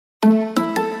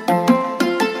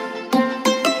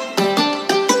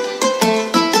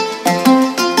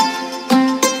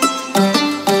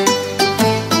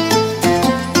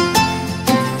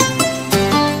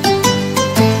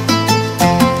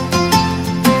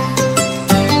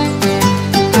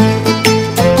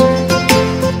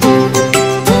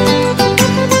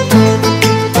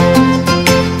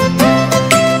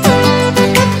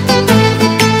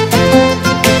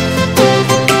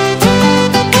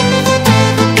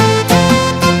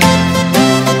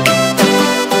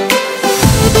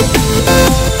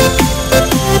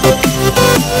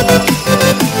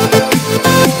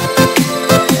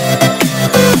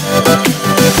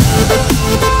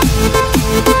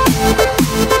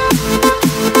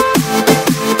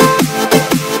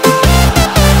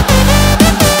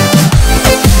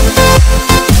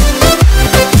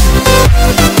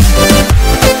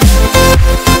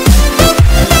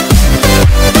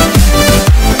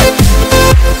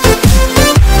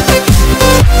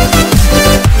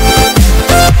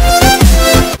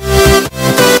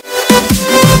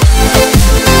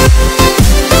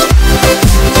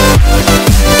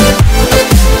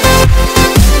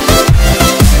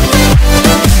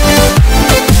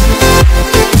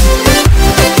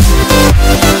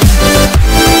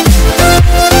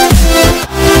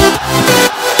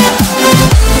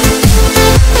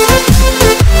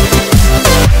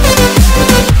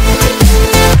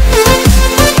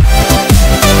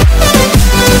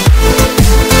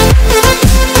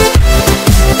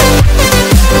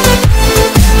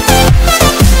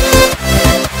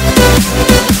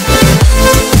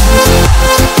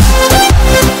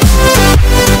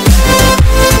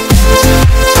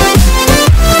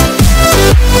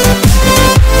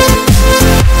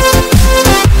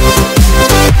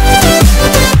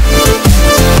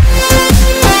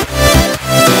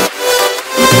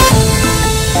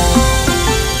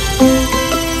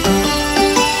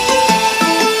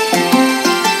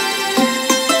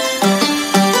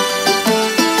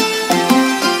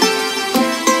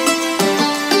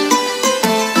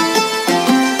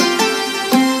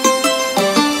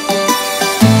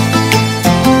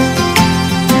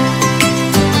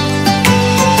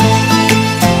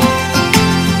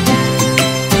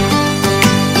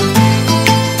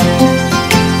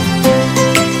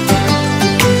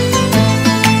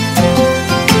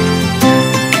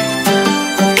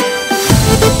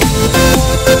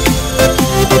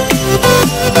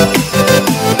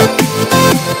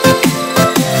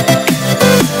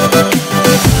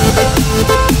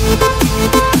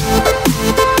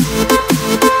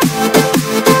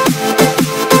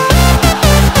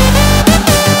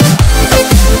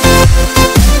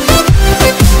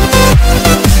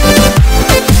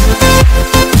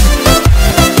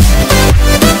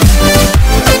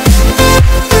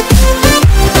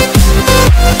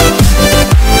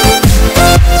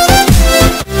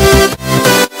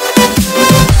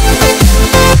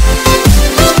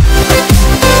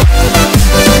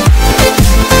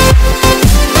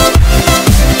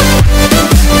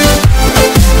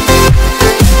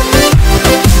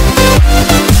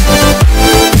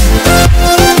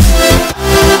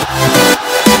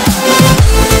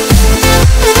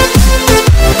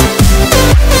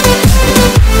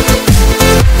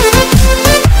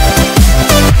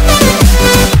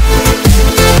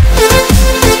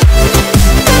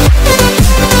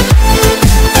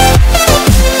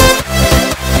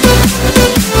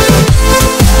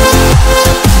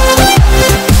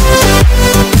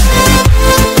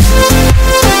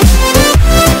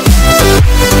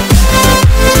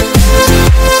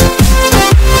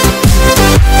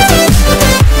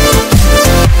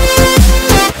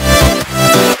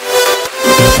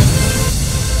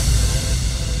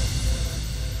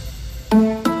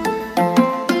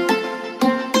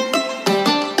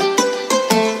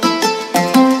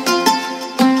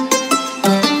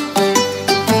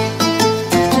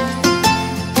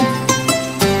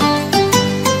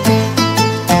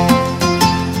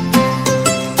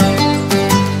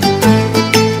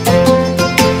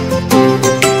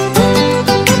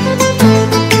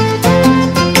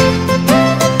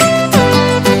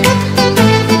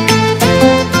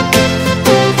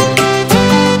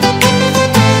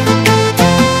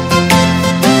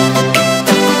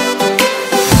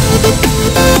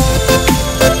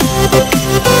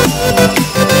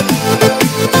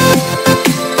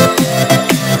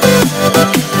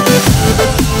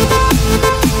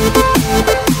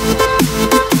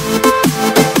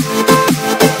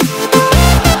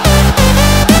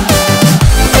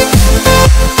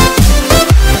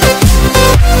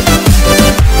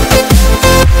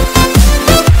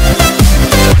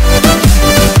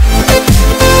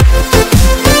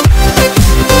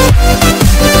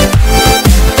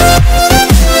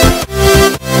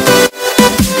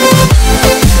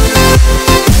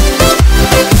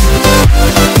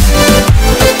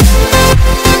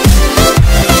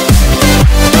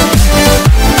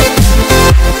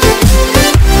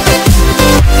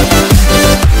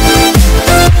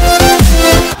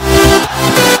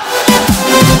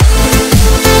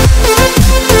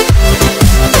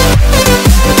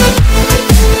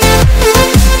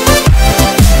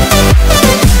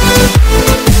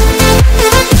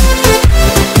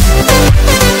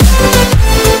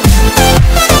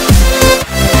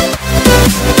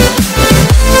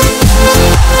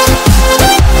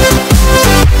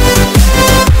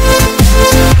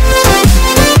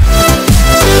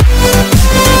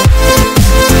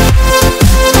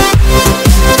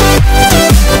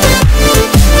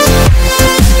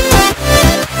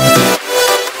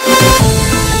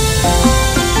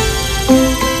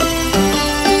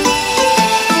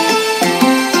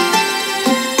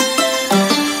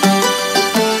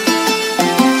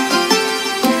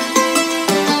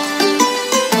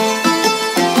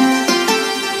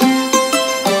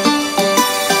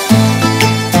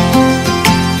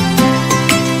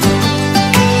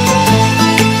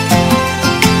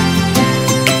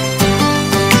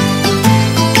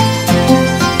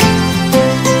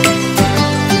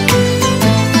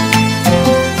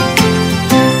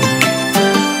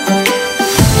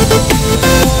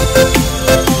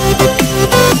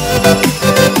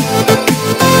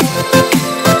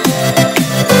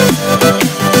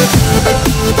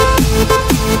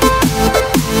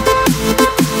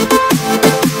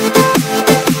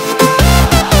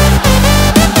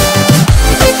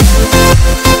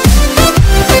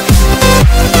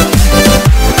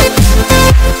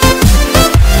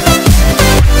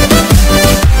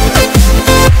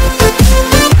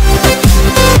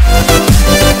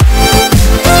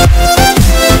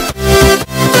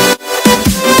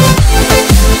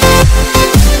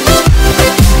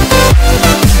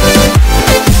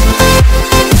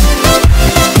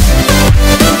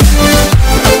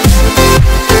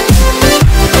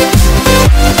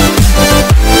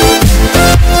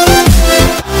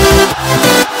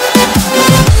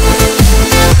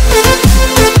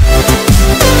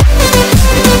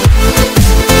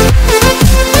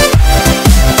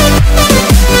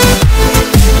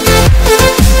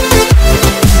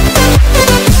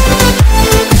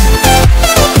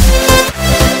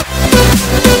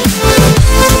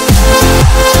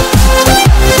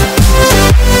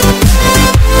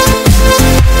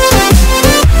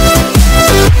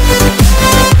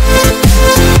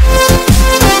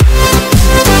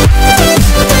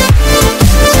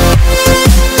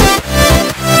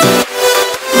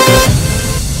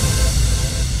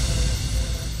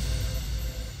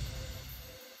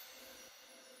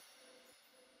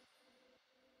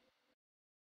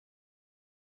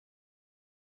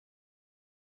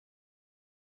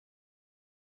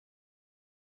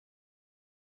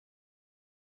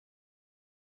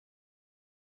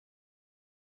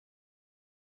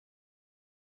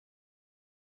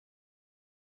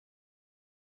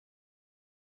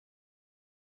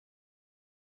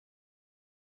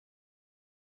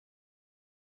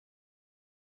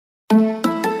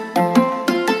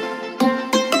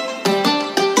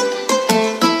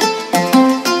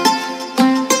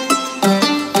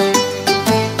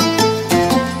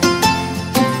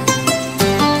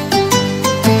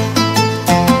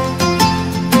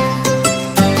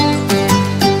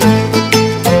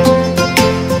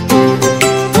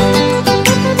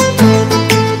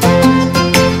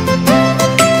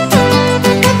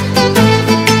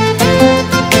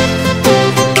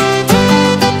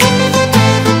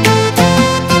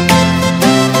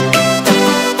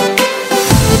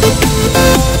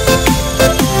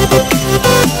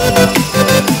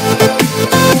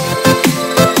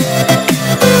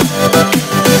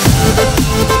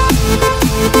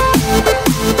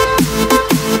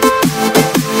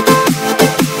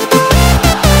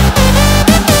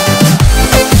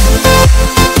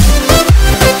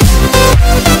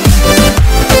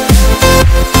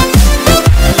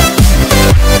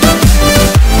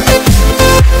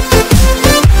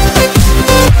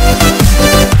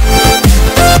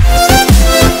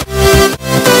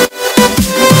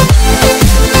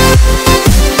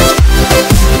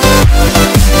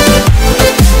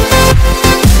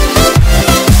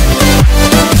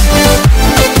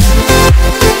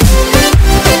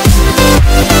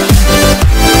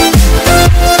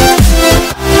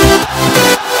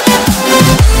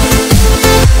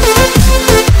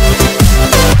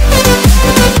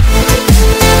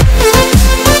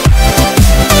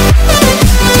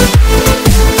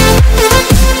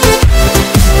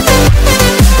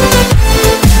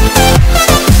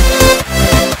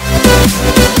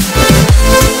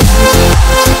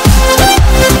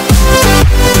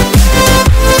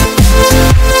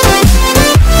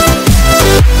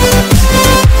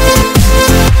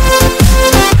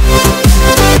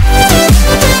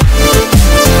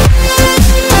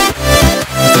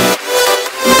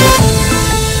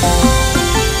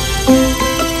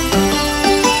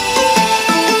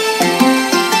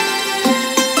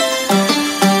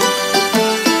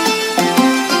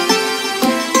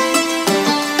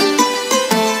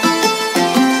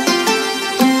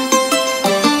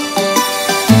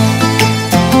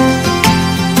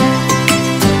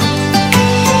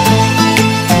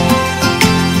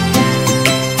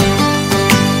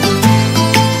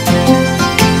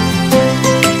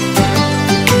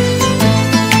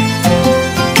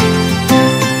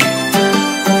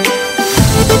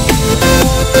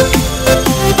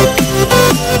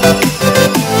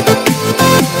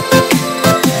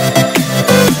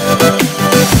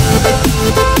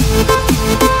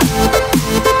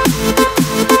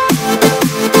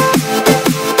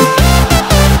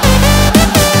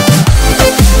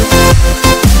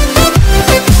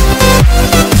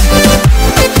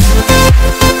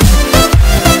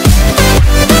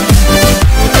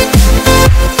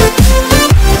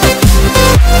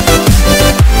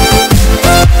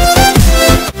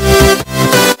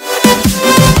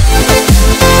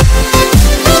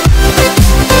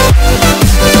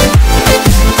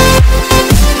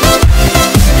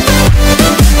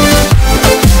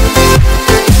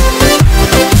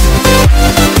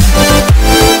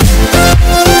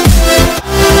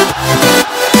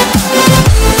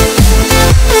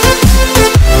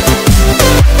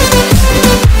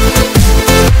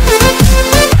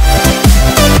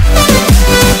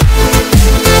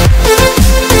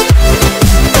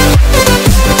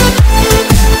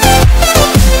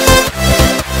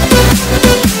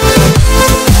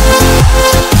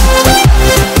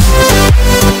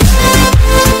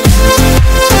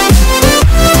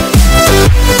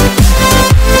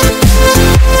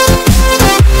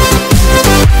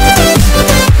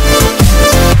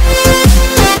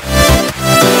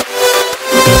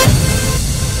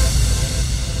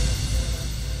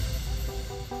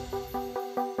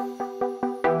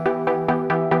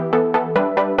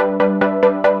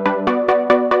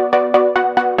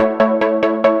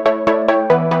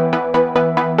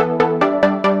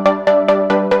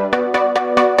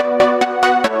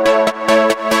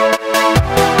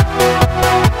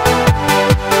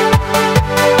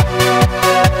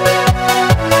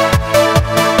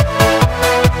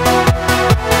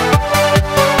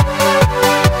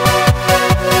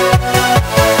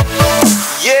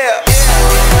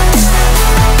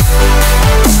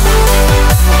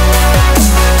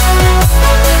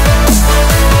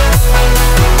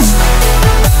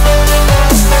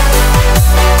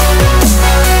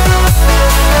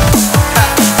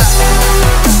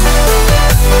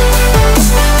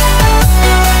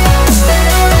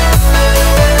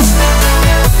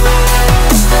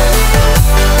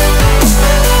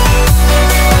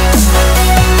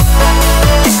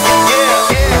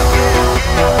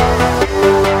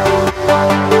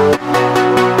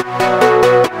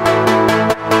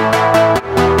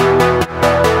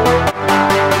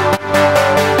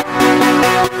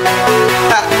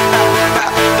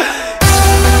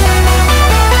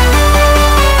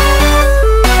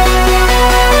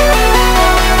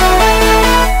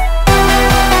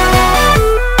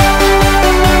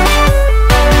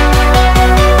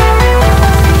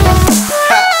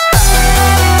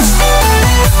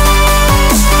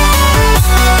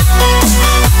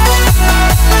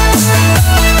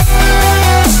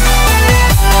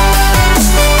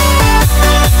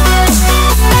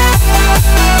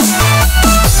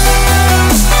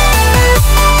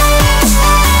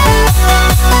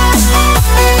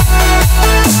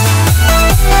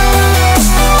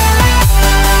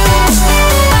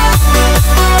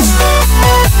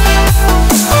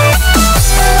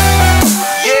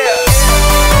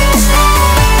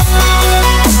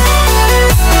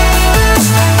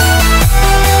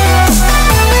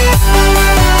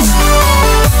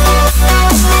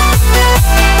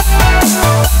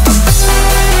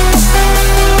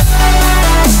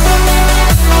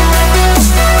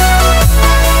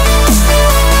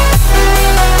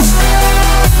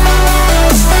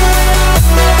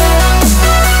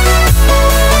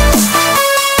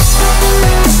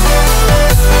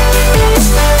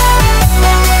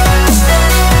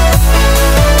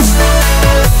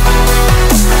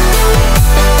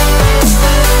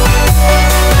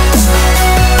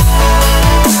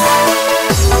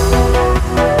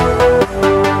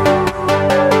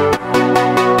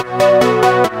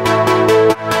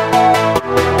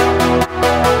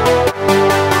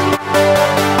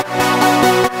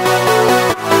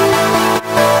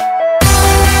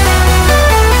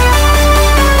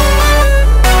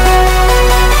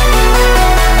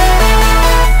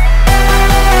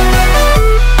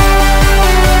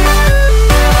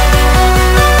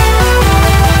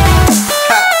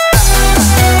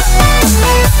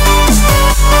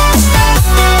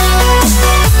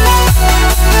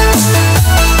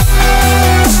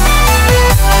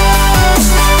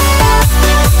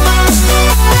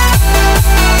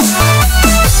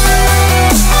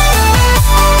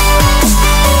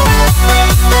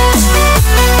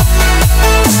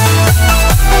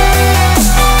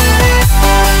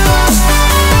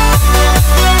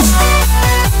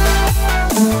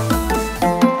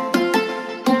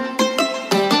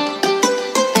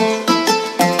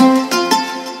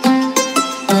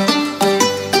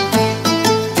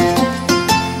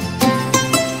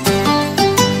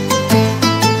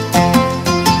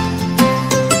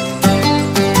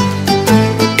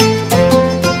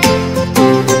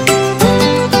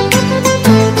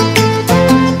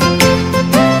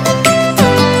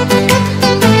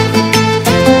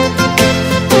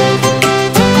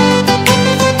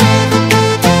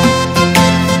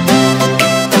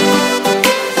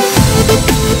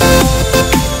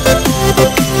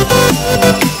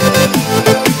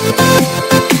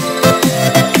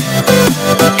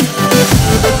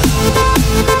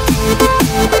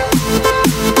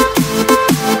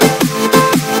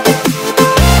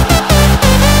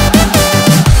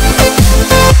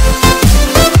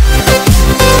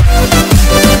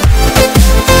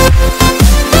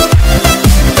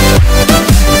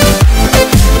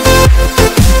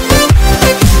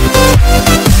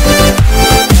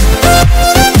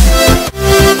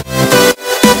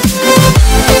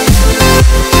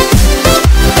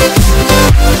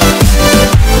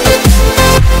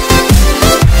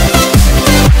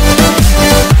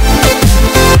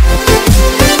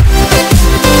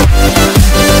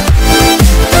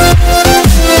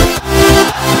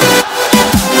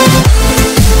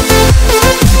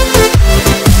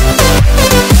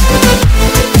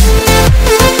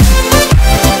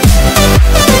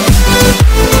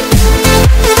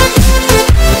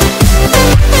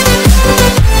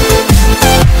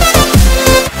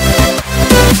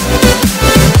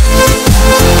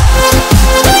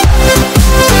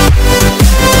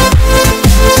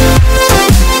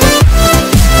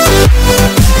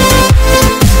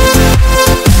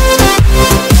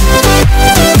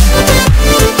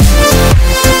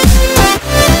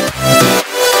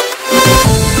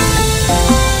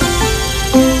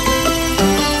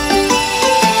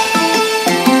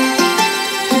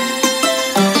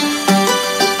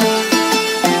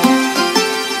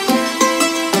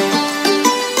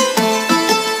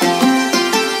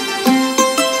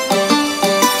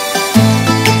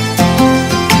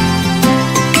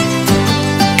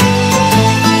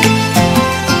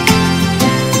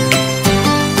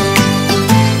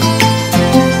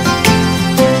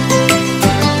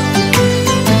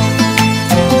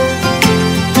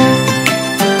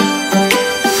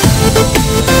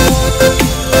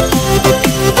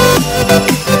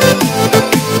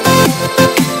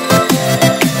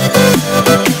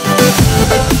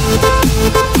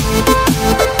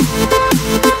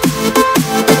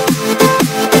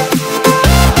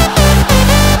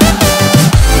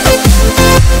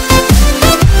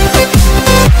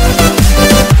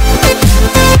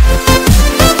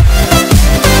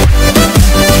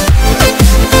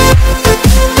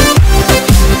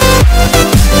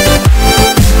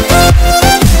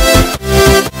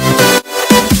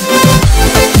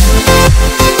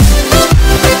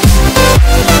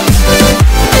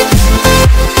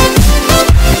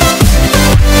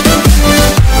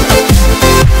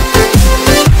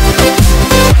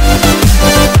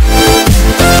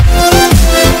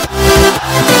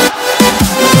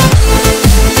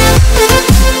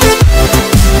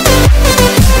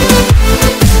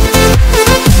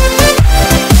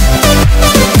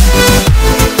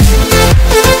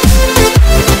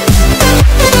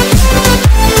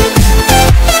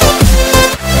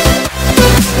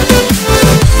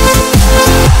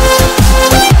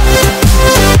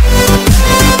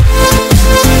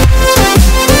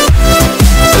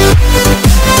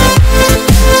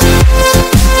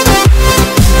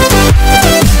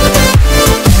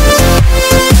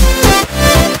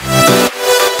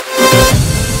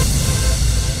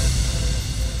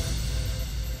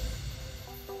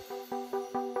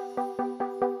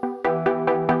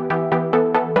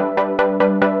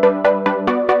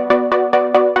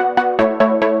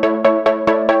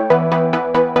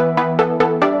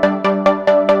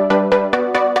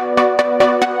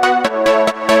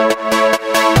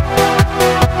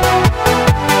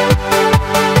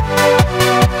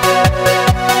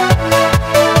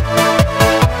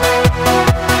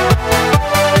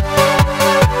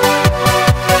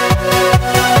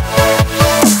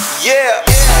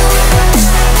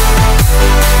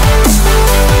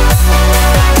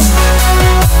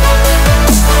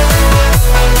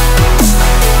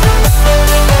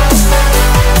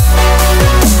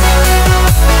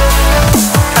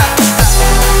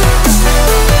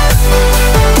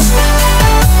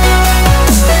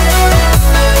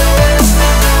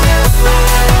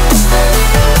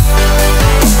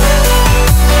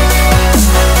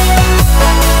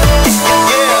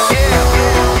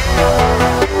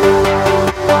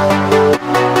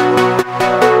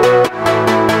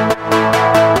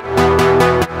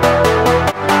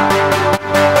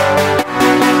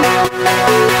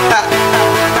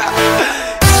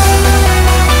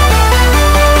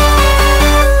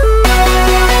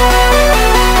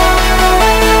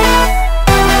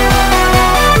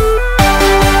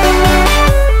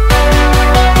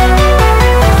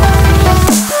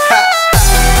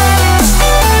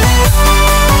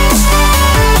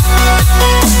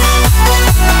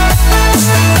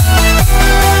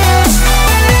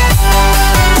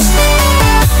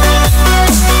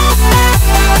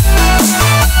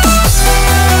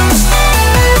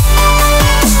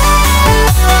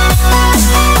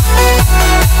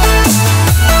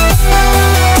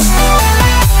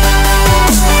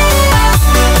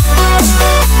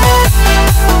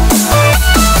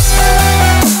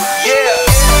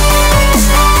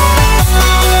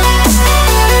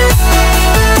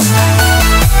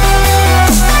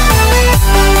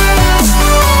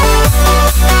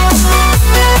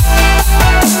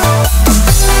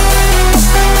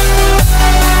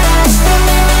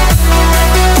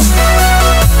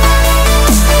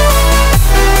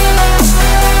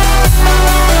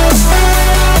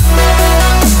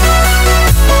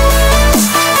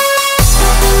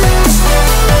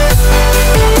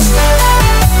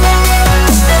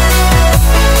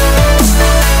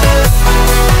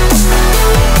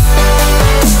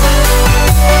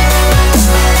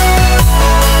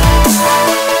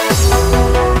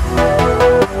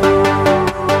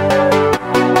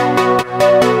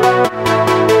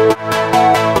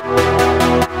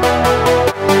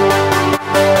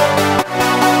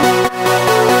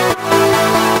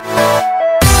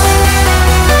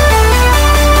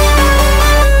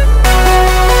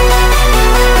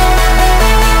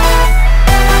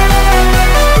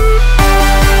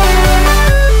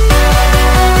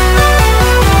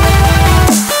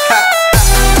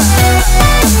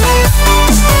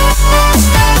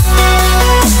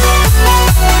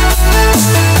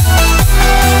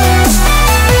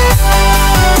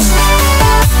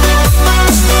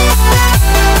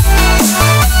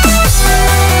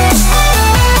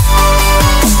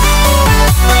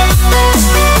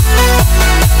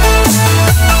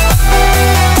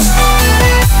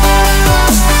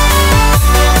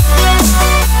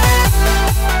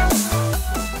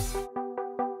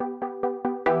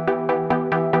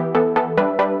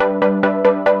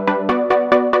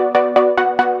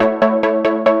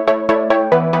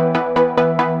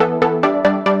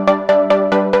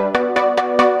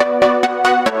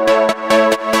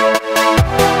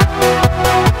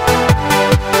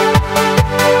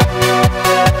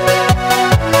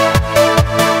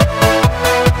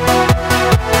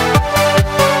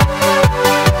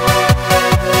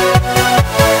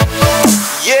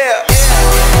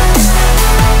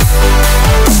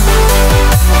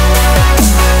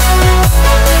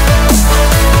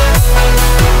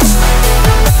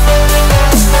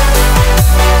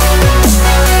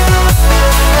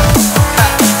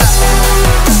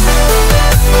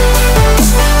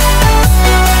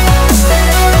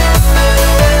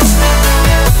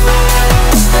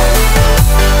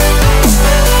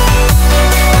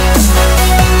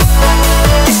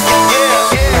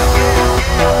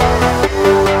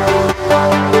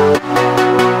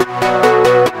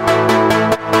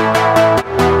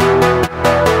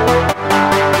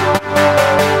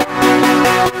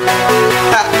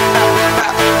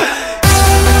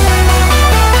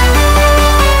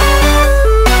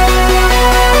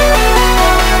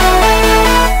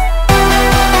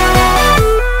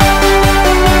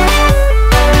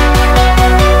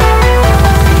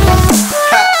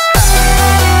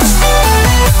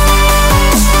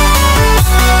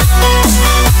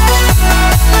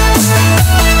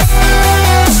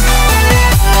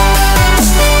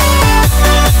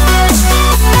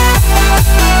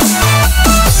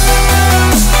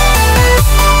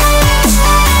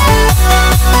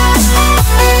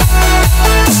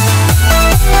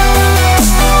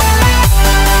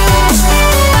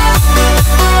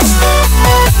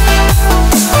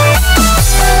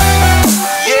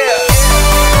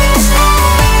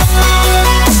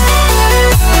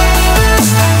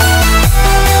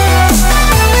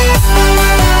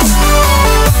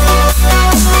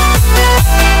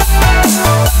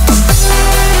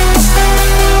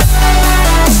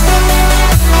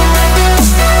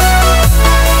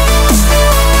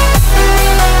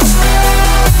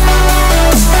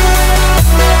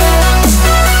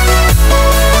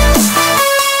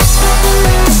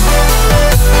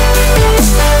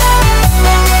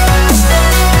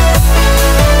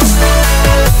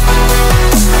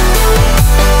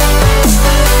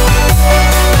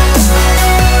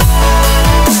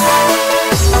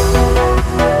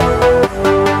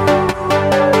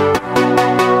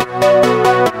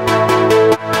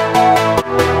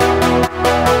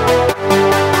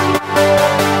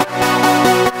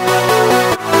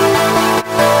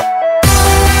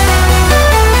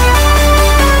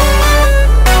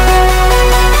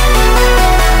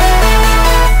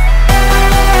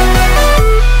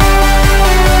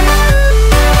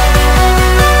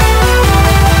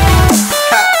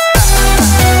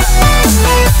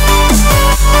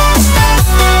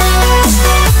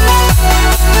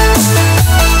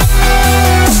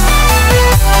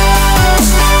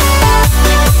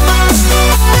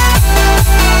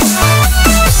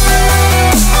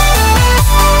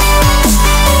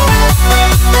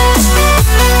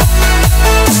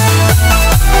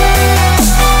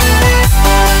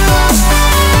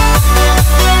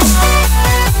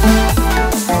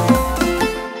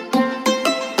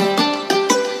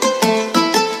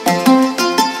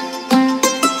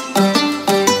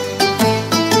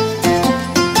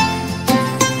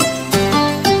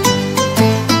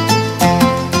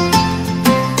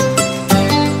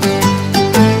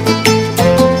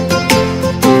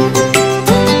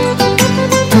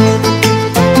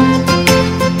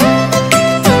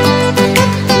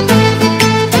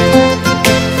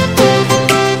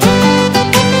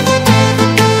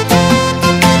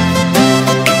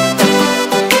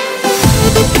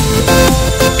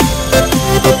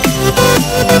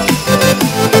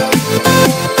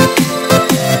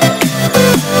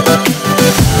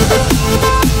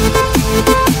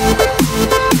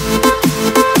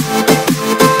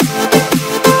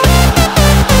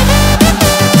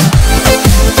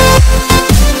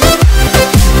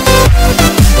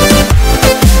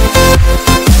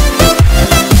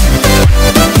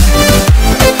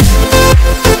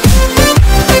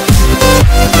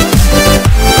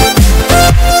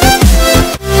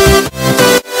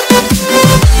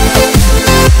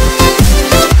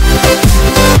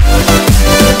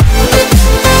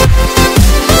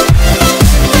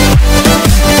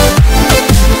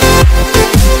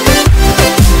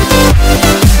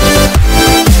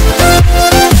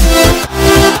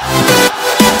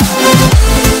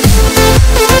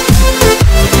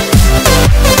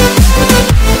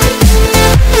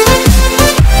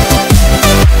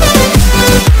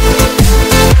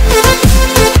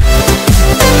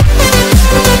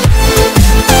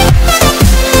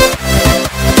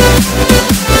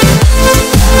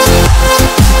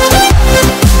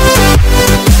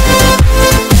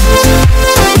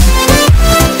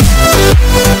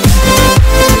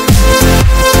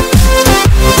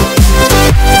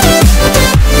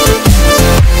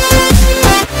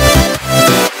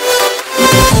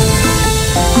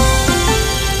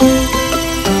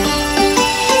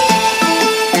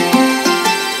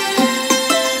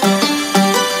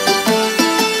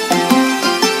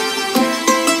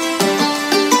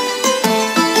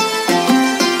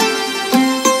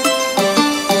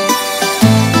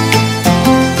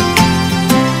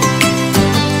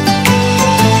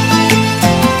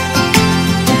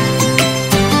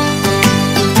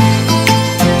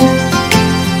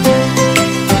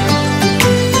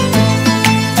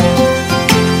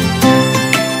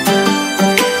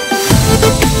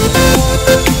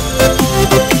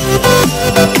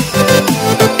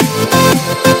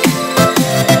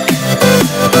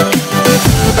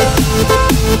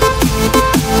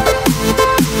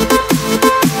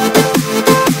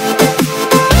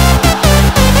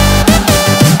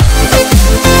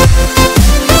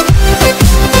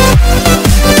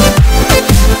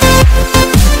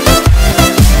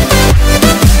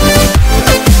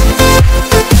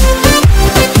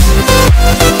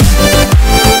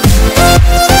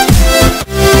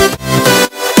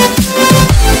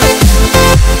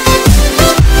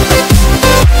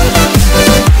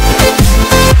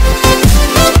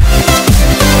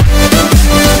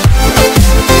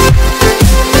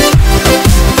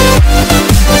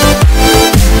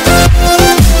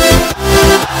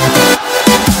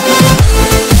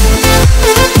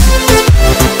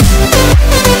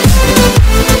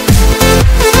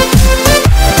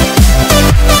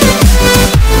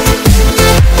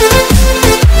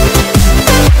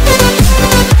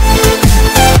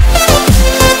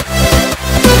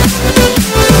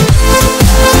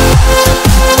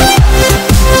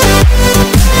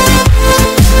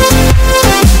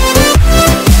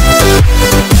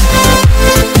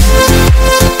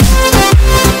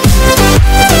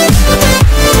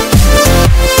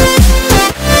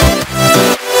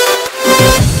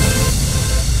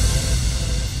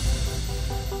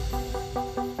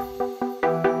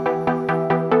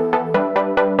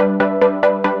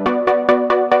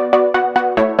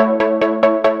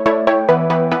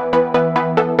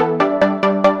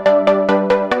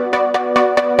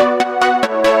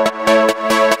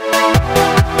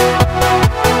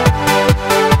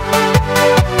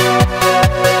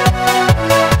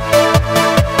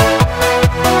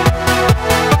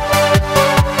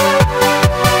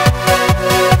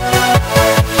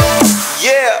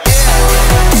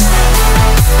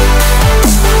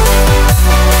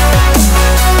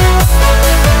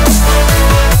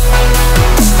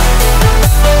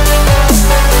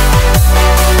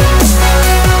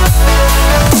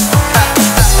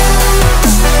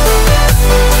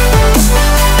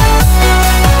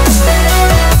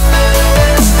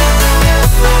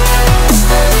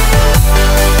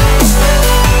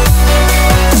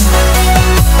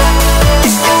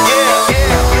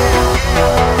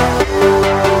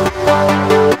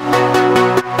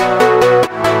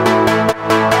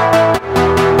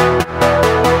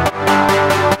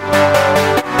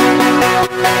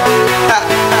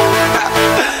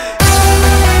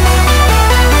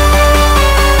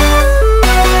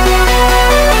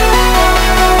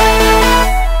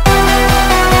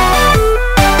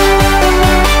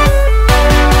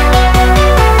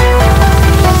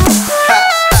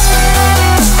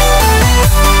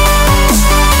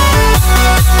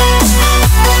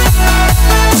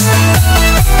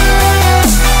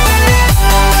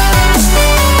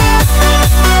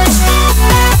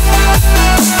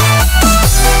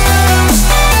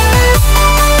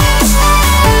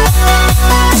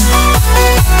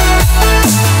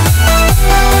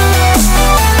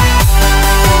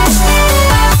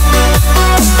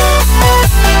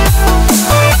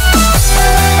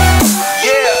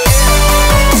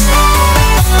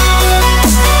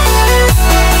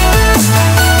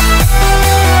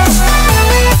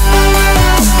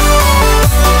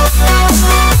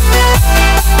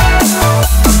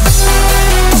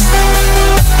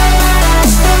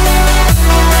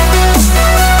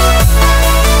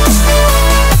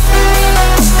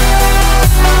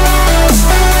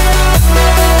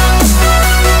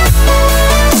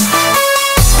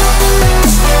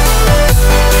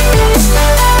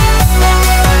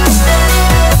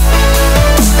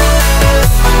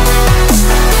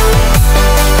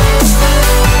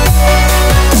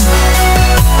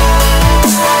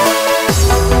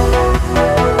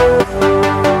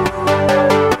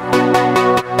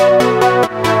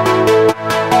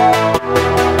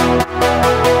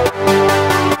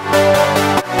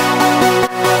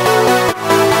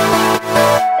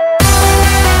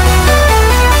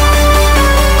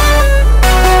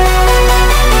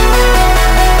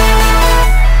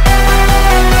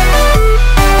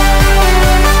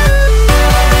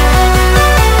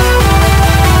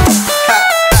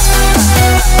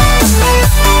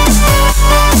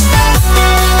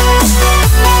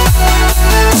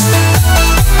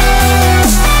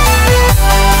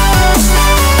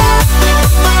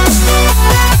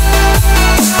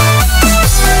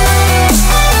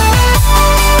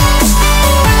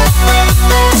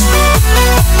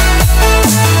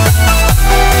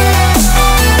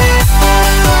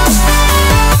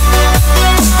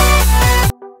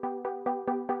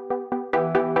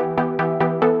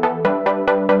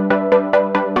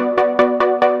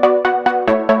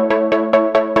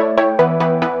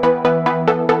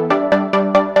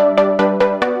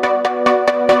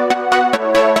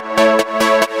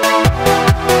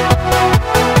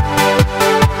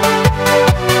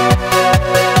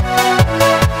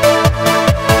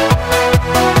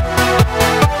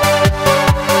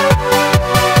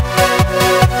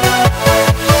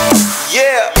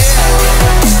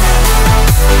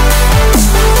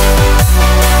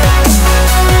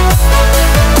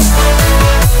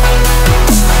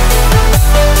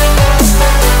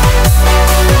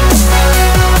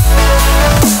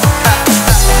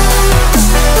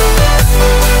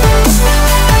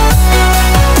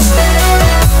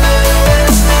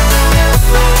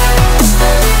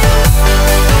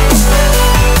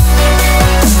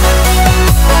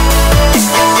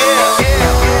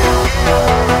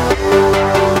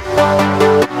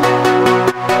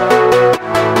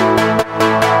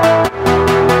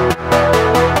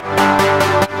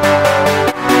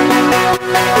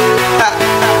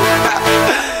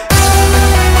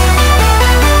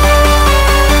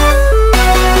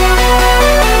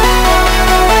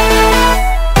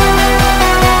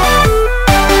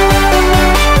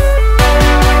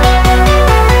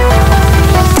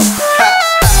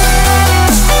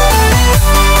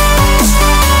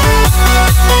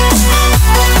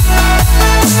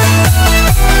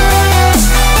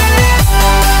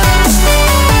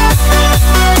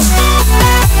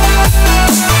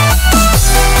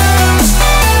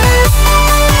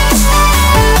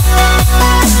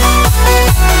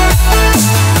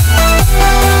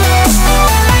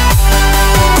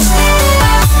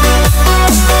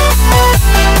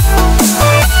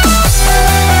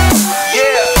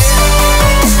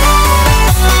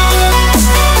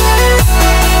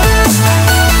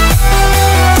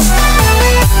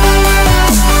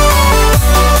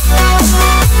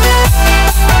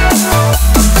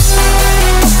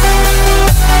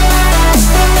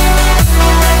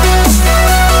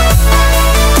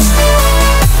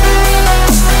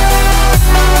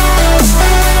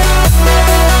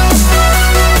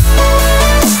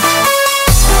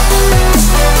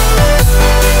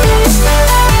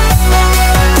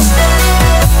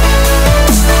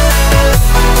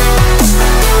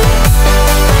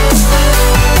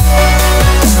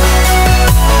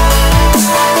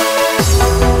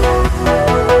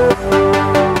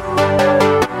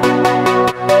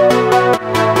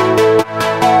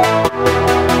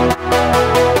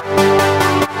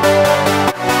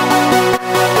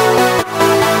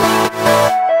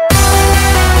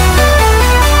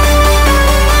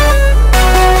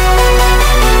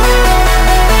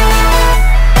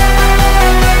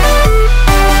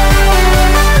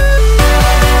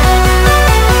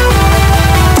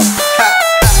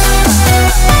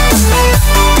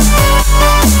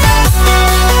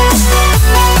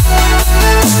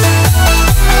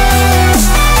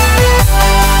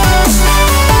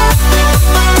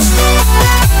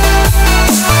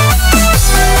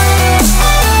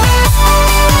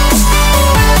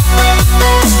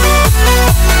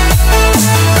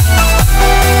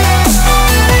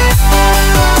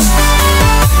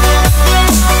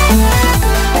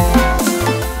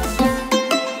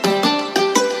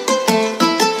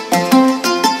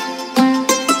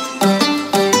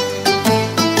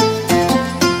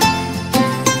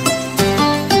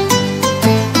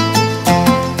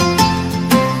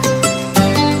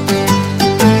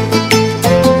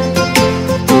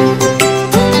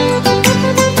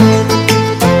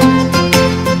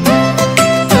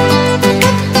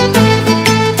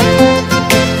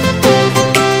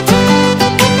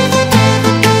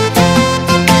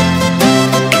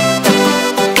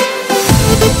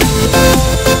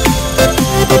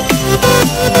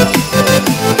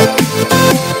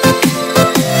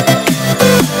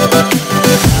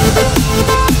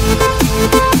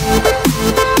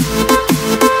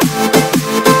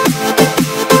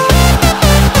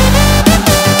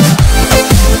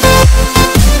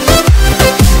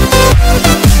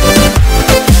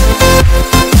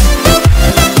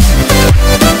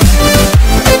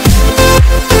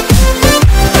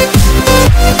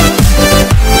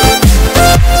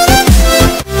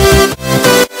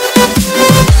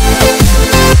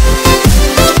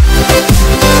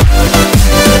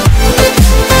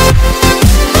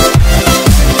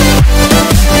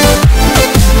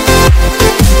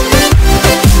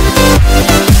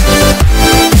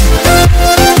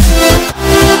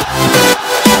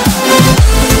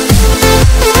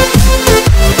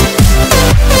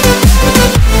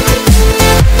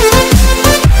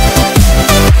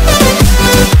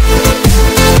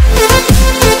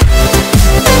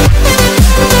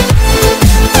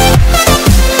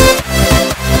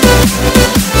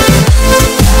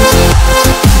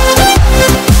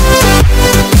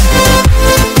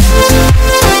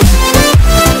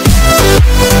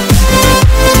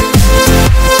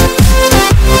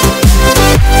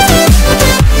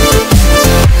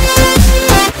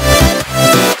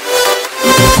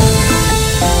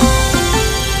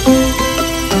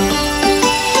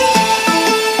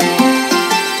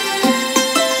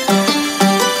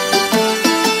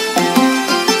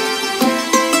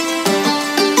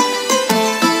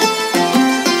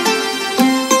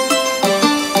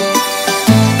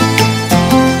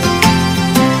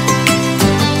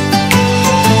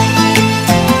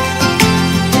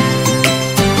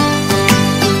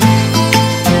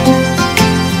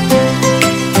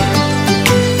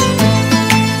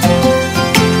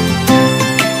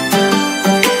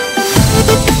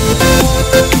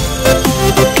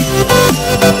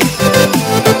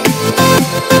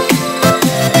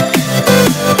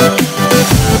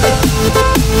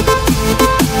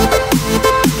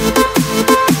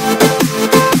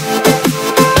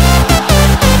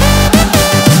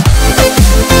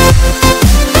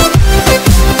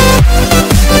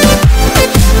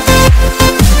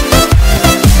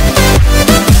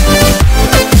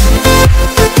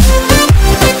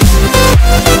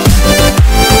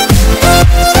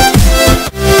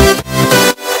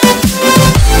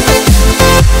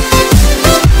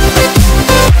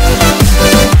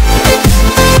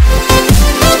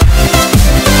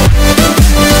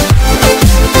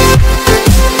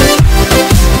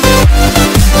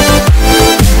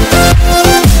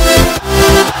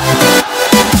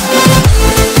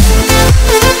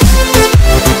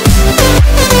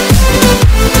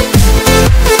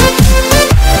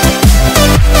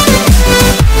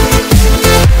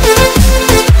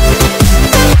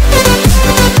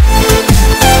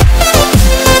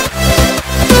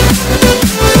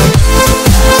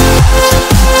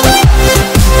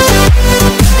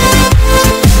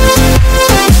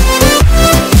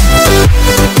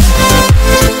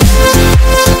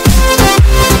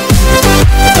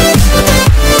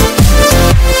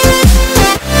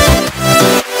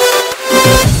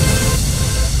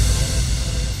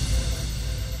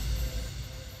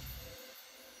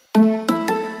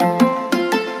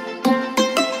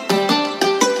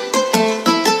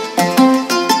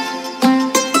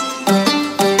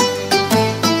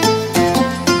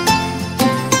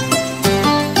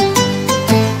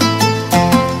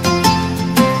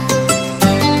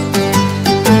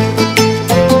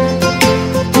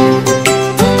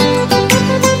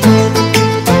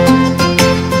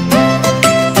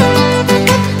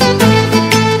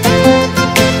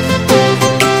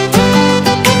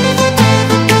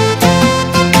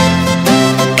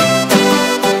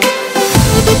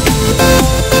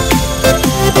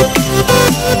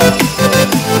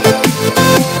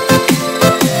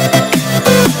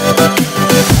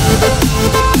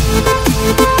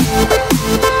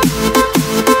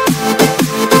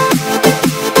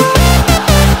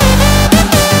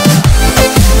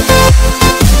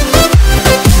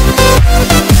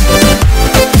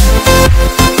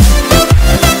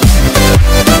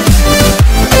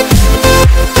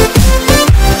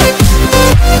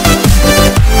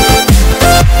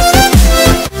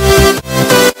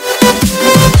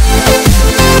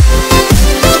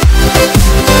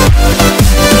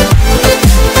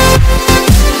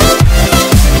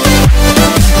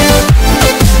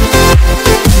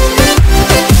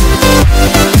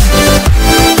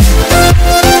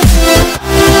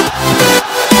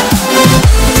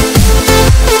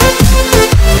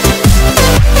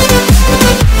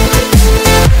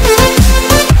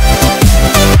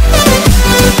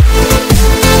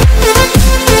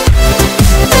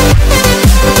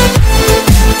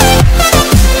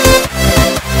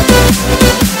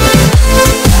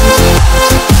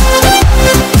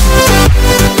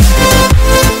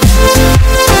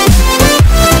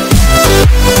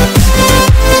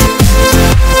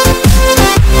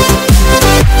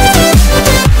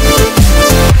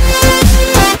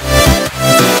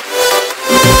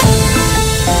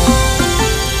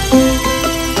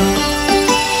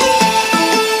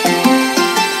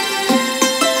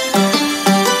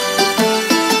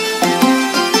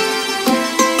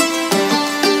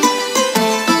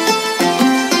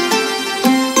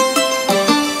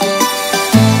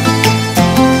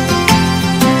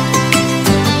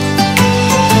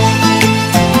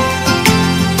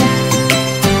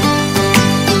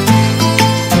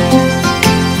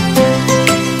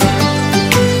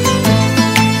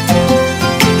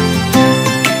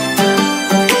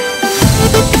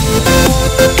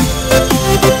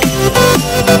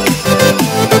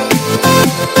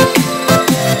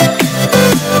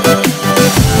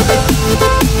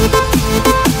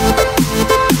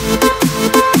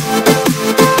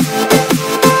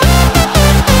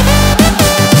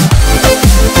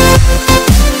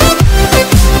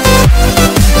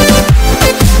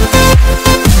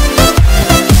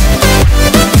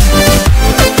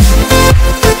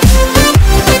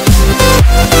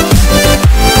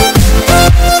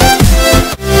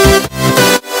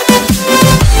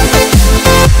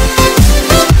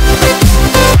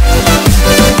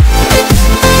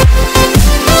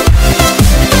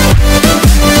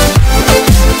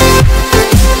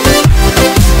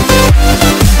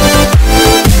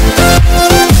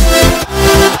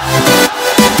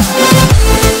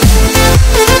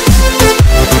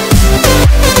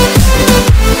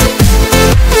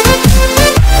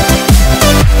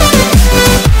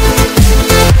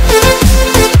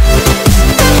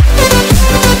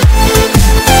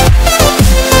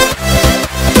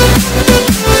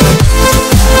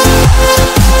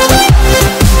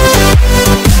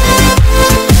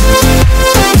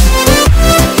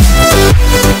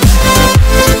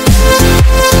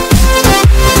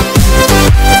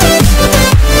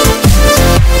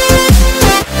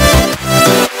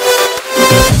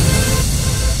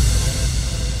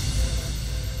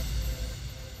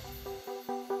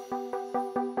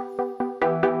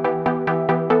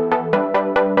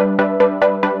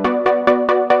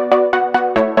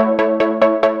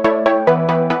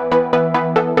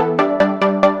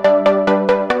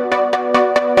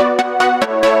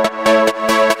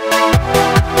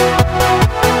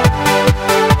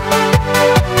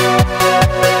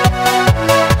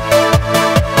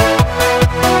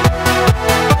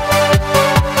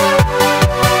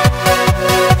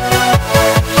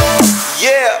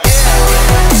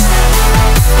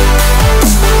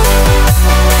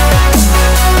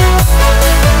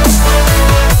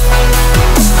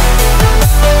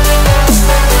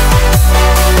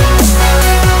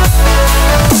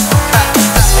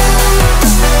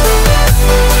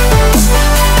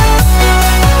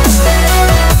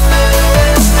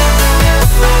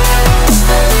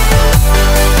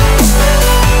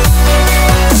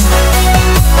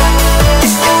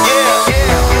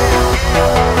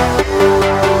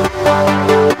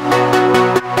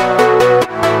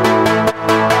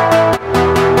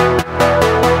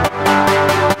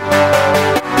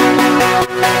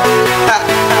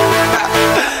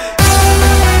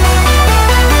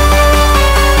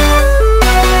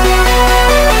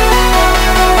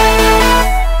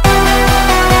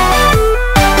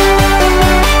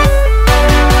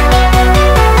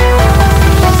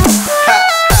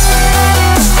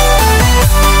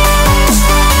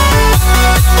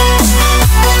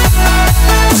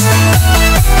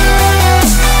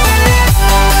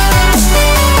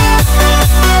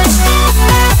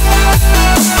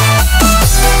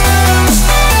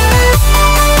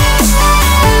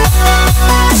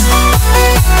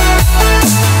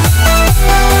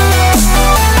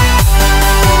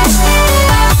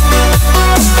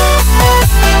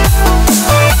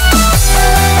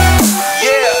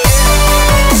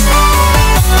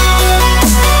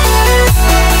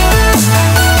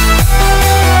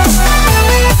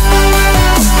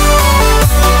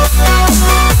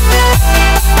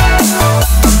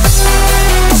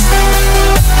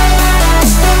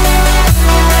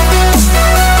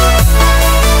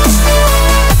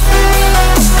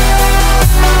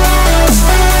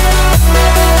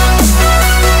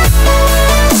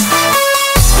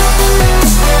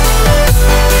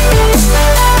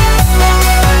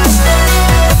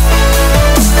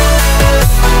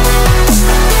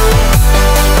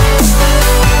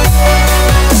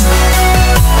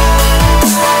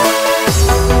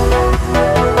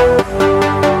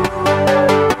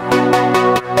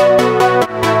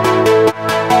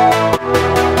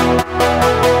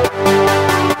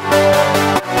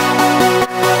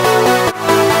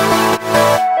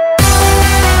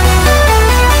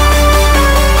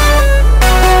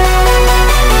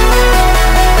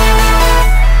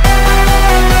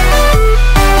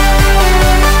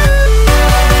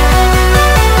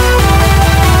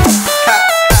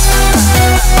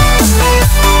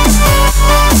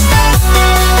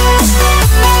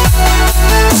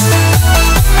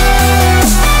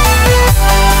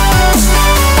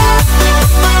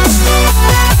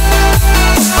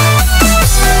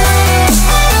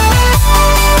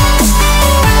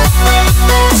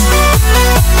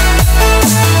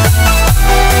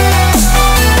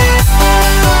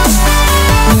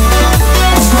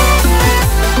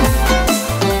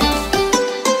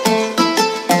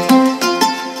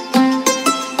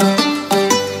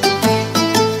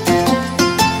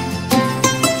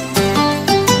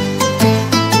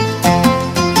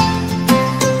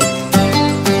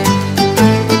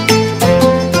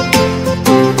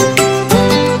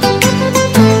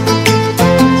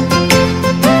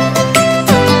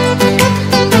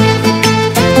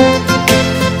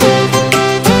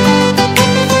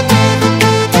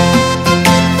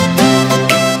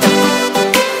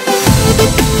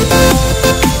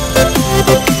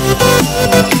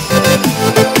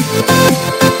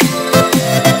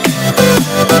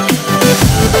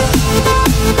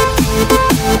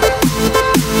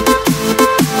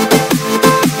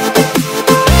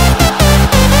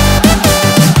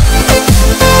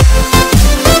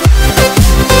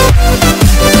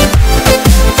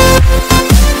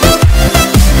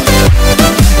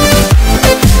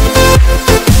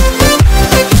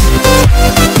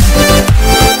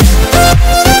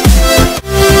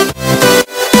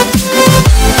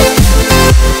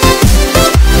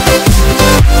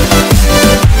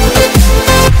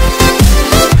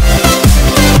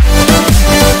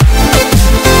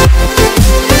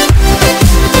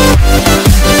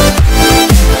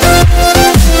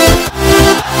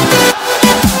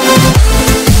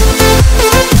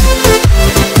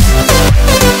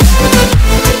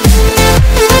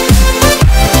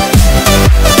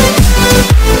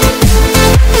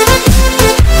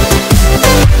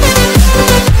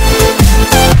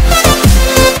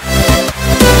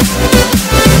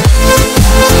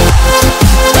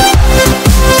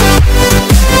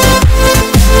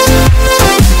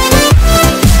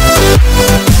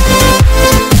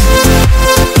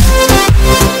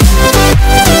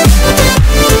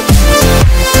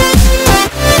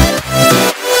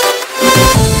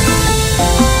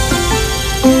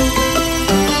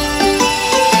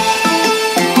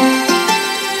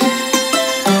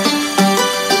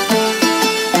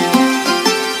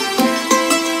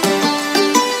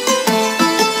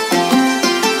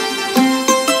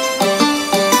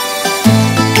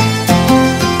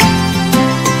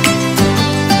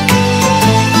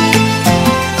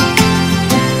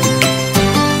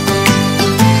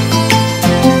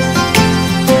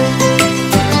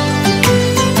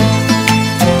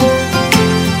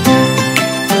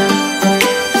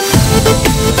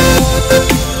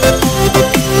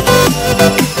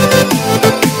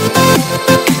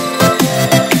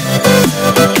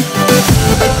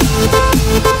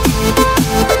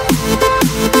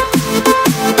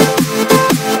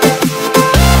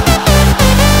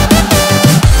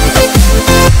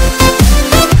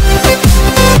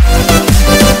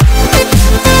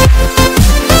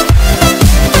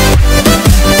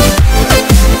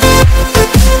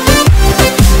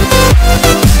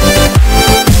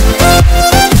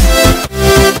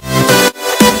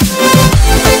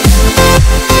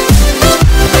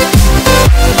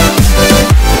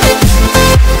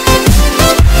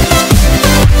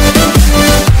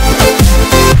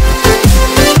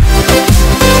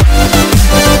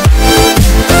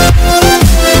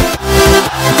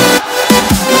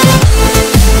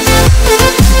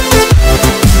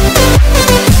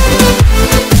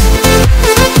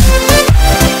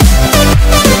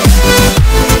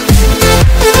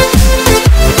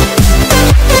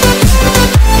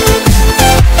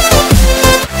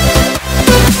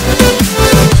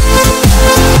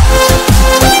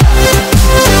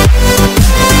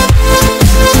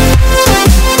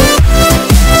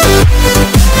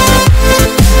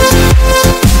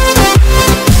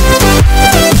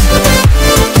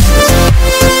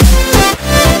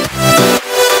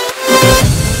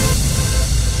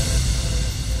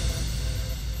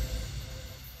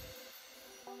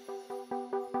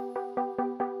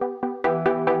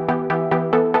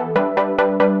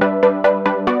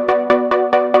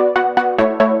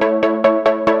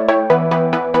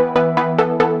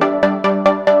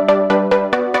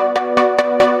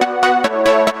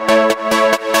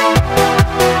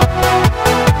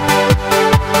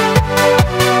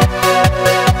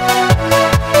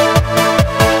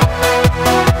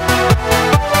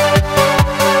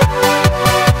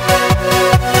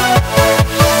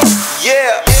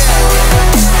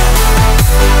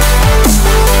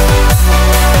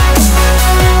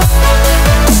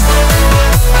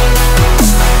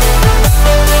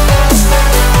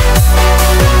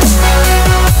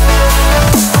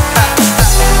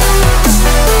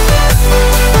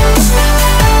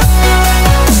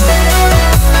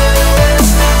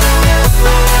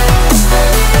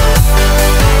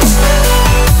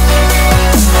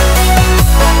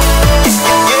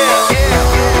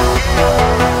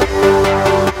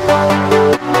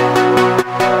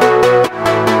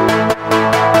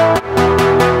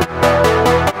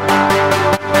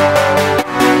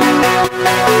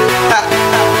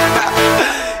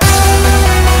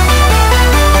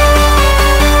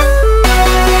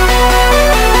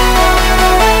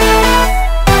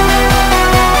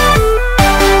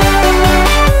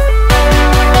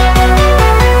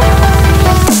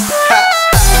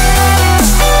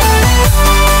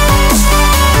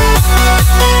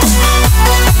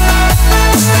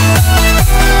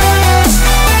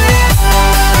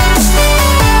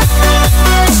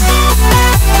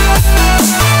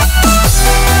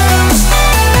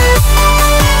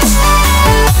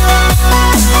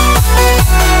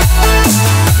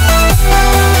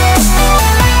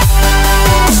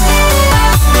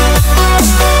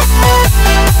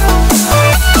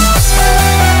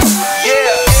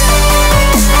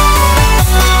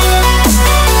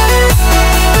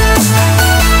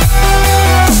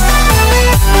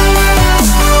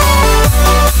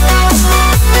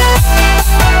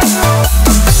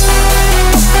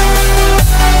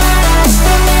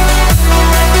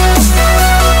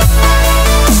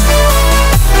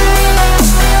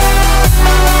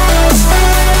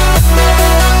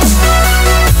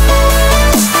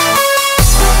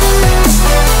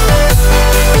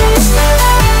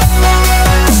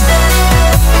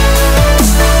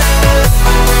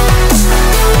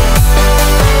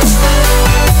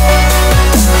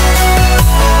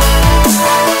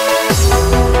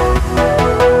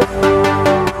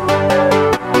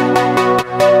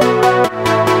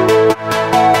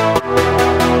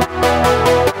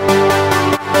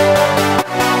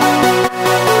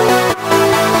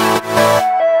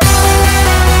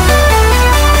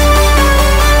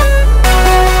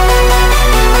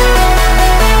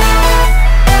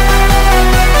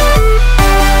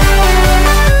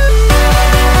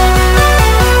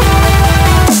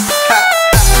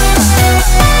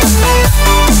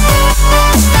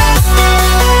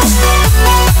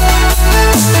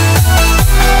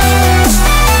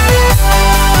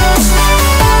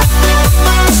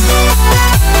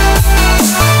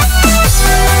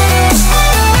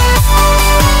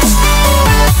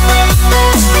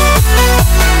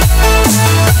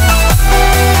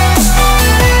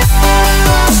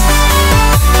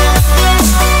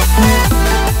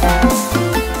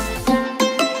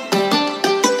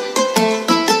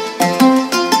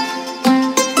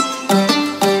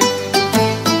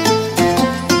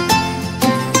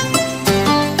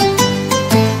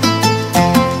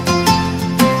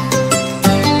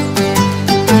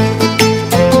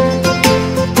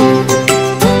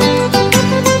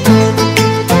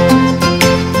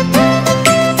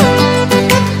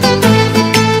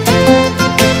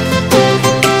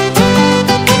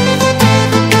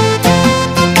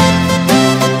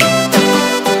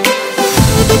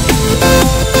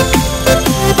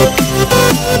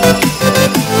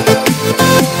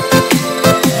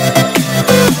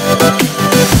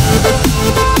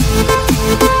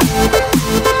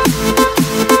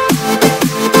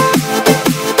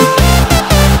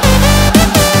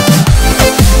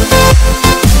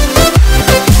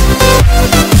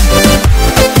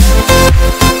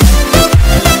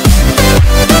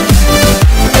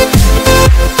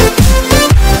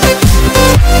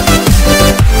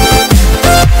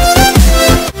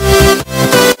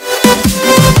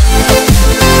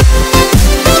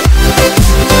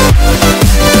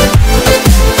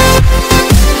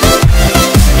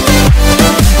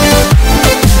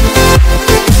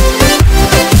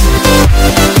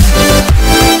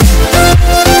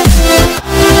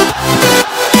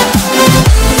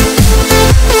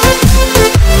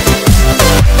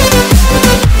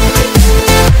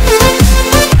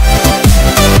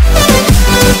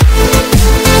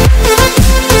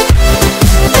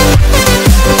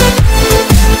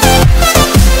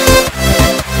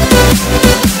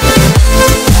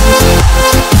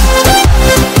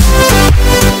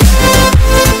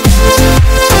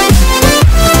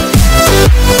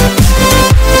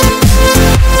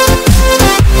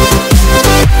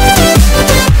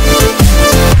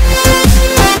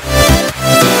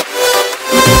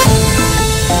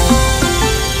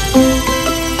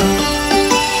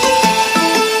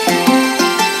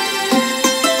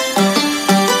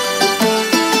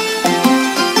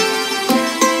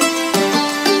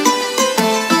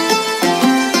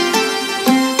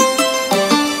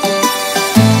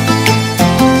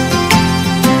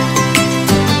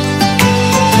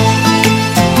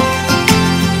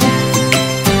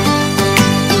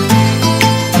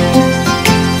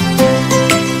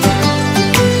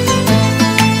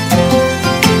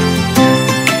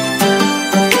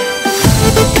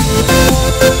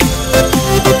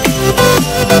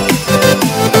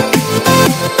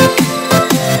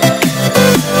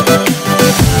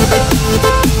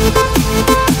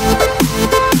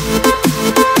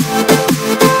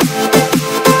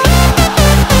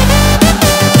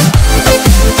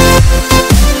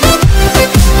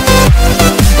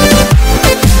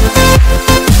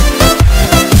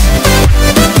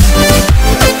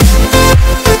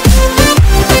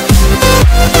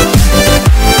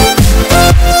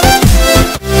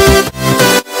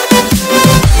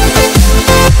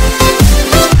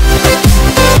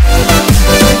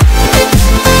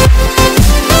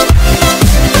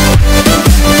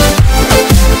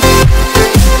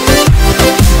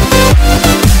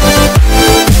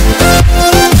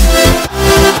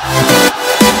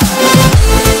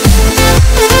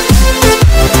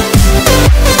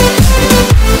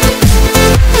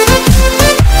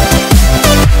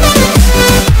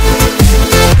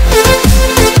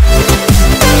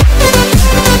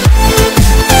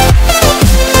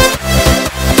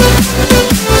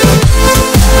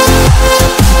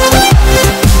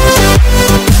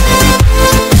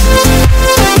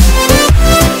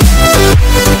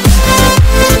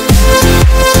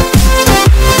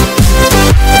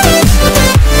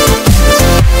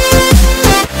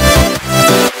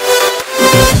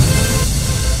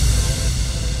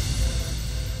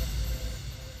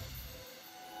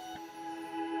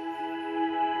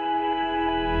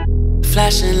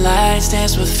Flashing lights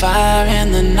dance with fire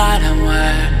in the night. I'm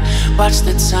wired. Watch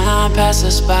the time pass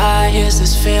us by. Is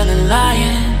this feeling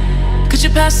lying? Could you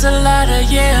pass the lighter?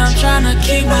 Yeah, I'm trying to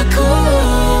keep my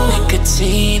cool.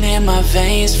 Nicotine in my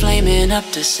veins, flaming up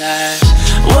desires.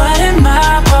 What am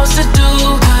I supposed to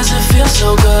do? Cause it feels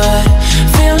so good.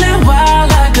 Feeling wild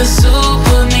like a zoo.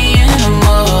 Put me in a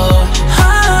mood.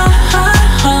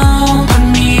 Put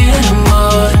me in a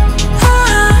mood.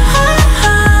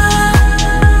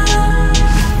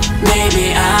 Maybe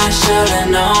I should've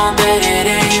known that it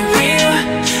ain't real.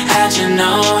 How'd you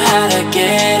know how to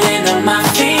get into my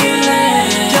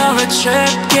feelings? You're a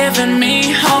trip giving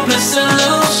me hopeless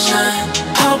solution.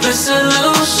 Hopeless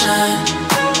solution.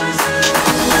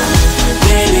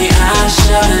 Maybe I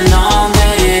should've known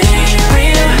that it ain't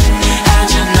real.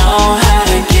 How'd you know how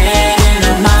to get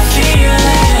into my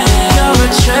feelings? You're a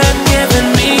trip giving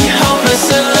me hopeless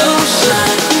solution.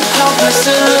 Hopeless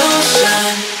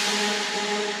solution.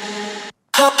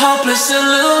 Hopeless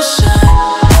solution.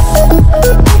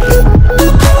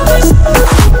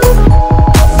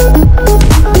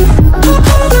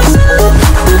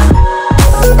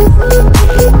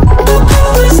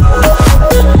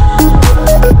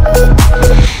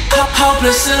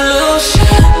 Hopeless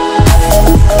solution.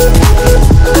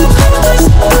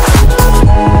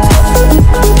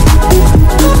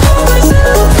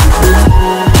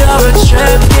 You're a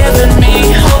trip giving me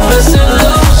hopeless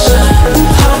solution.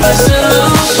 Hopeless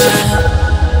solution.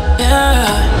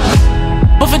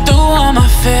 Yeah. Moving through all my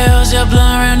feels, you're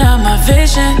blurring out my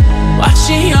vision.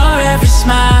 Watching your every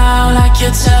smile like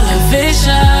your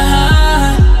television.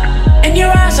 In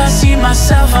your eyes I see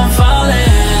myself, I'm falling.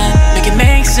 Make it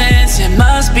make sense, it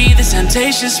must be the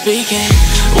temptation speaking.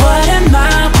 What am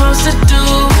I supposed to do?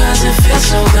 Cause it feels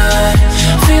so good.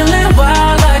 Feeling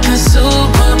wild like a zoo.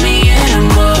 Put me in a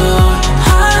mood.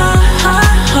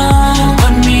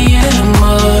 Put me in a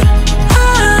mood.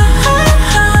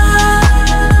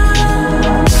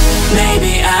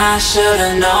 Maybe I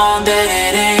should've known that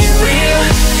it ain't real.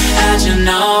 How'd you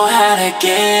know how to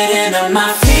get into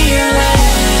my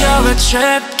feelings? You're a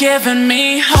trip giving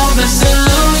me hopeless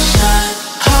solution.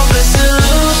 Hopeless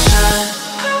solution.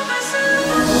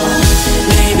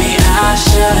 Maybe I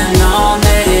should've known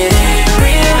that it ain't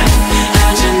real.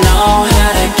 How'd you know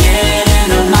how to get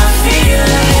into my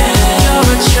feelings? You're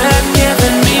a trip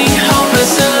giving me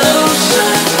hopeless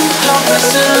solution. Hopeless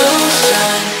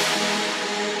solution.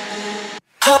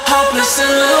 Hopeless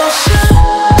solution.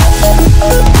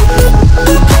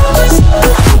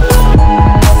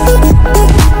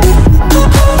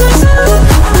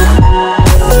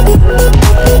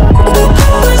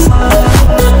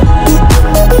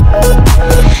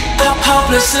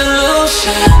 Hopeless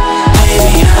solution.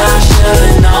 Maybe I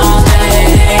should've known that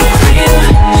it ain't real.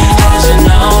 How'd you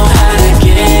know how to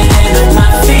get into my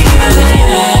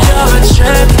feelings? You're a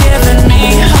trip giving me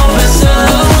hopeless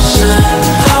solution.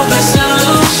 Hopeless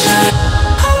solution.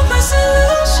 Hopeless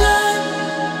solution.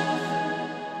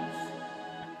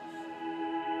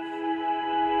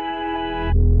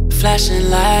 Flashing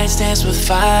lights dance with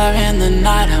fire in the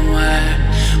night. I'm wired.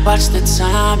 Watch the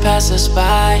time pass us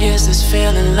by. Is this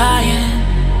feeling lying?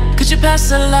 Could you pass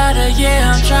the lighter?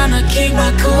 Yeah, I'm trying to keep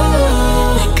my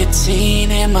cool.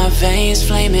 Nicotine in my veins,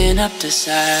 flaming up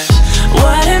desires.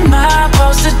 What am I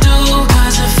supposed to do?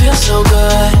 Cause it feels so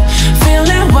good.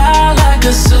 Feeling wild like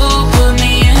a zoo. Put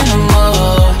me in a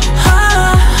mood.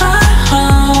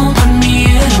 Put me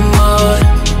in a mood.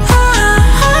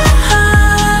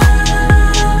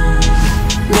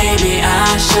 Maybe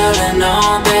I should've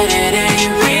known that it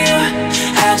ain't real.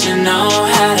 How'd you know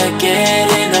how to get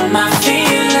into my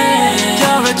feelings?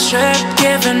 You're a trip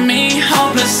giving me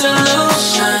hopeless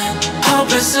solution.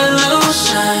 Hopeless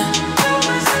solution.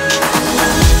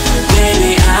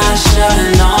 Maybe I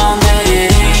should've known that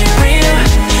it ain't real.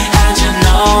 How'd you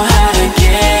know how to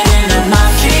get into my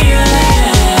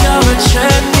feelings? You're a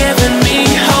trip giving me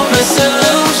hopeless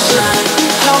solution.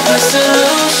 Hopeless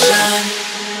solution.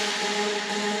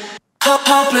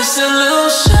 Hopeless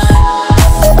solution.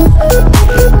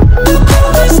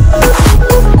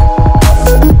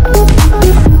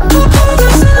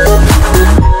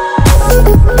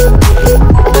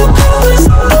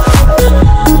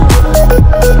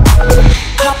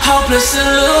 Hopeless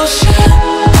solution.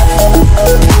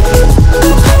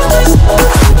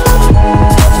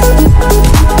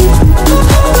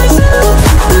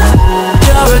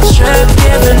 You're a trip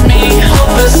giving me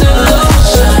hopeless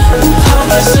solution.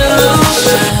 Hopeless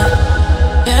solution.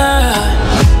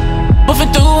 Yeah.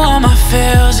 Moving through all my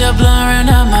feels, you're blurring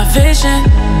out my vision.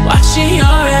 Watching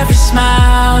your every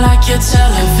smile like your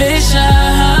television.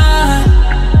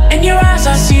 In your eyes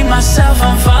I see myself,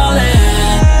 I'm falling.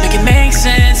 Make it make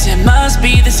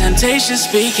temptation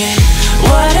speaking.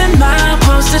 What am I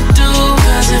supposed to do?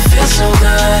 Cause it feels so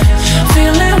good.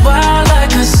 Feeling wild like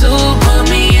a zoo. Put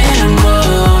me in a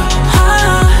mood.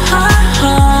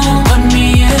 Put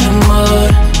me in a mood.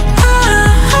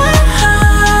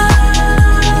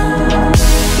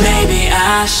 Maybe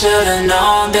I should've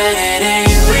known that it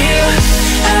ain't real.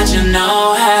 How'd you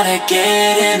know how to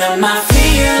get into my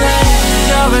feelings?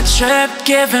 You're a trip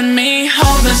giving me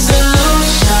hopeless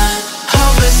solution.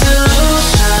 Hopeless solution.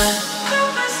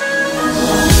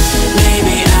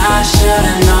 Maybe I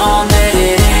should've known that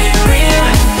it ain't real.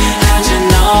 How'd you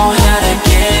know how to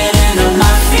get into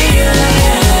my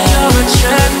feelings? You're a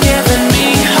trip giving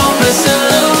me hopeless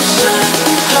solution.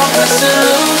 Hopeless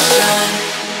solution.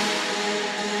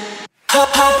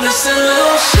 Hopeless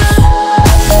solution.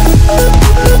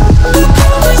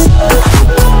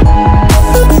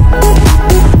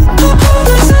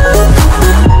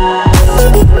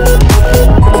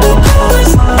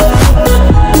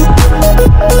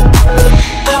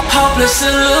 Hopeless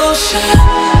solution.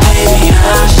 Maybe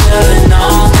I should've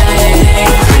known that it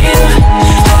ain't real.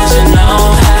 How'd you know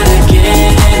how to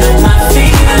get into my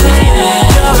feelings?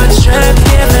 You're a trip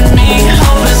giving me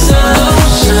hopeless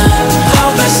solution.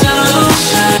 Hopeless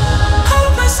solution.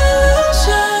 Hopeless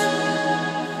solution.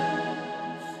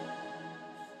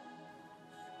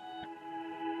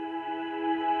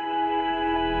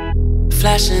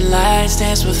 Flashing lights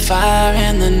dance with fire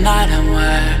in the night. I'm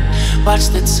wired. Watch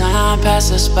the time pass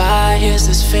us by. Is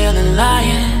this feeling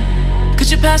lying?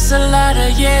 Could you pass the lighter?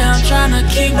 Yeah, I'm trying to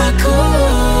keep my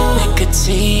cool.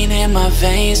 Nicotine in my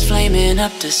veins, flaming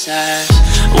up desires.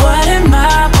 What am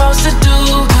I supposed to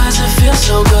do? Cause it feels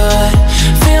so good.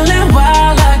 Feeling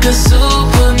wild like a zoo.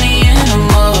 Put me in a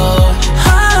mood.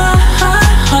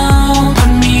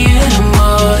 Put me in a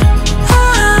mood.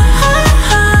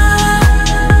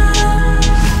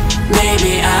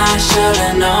 Maybe I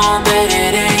should've known that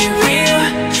it ain't real.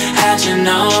 How'd you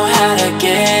know how to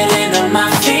get into my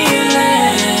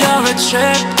feelings? You're a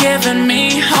trip giving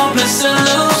me hopeless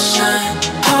solution.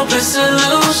 Hopeless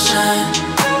solution.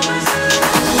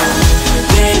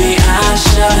 Maybe I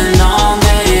should've known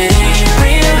that it ain't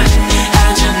real.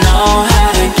 How'd you know how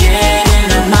to get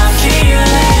into my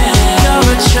feelings? You're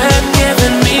a trip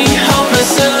giving me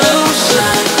hopeless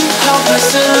solution. Hopeless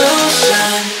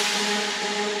solution.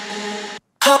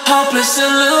 Hopeless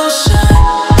solution.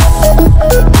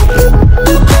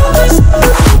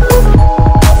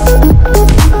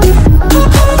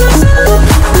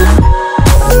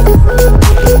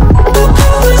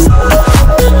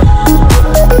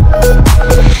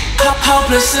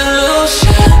 Hopeless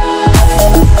solution.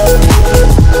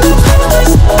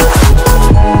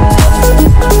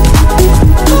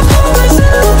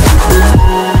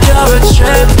 You're a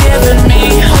trip giving me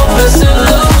hopeless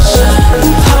solution.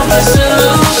 Hopeless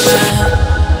solution.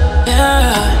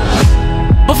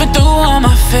 Yeah. Moving through all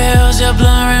my feels, you're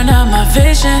blurring out my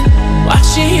vision.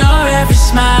 Watching your every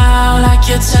smile like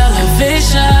your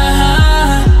television.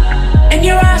 In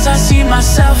your eyes I see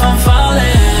myself, I'm falling.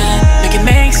 Make it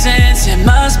make sense, it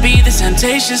must be the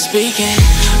temptation speaking.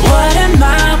 What am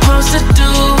I supposed to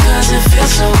do? Cause it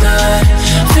feels so good.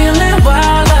 Feeling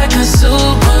wild like a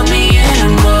zoo. Put me in a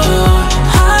mood.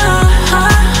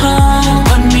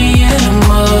 Put me in a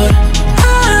mood.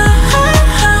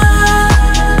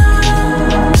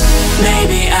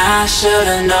 Maybe I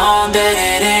should've known that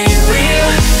it ain't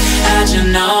real. How'd you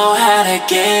know how to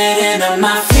get into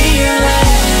my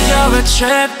feelings? You're a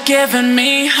trip giving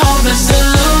me hopeless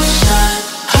solution.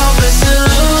 Hopeless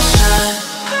solution.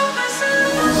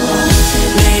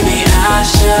 Maybe I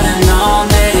should've known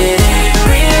that it ain't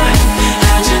real.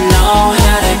 How'd you know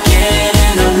how to get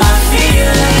into my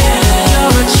feelings?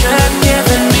 You're a trip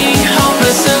giving me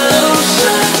hopeless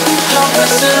solution.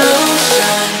 Hopeless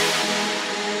solution.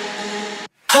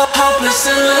 Hopeless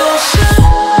solution.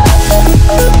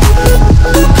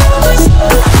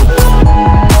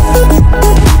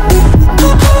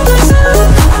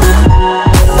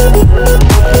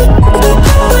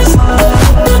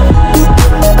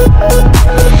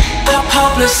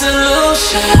 Hopeless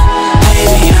solution.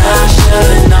 Maybe I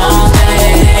should've known that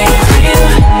it ain't real.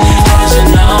 How'd you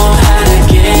know how to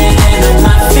get into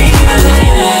my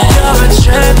feelings? You're a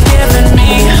trip giving me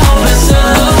hopeless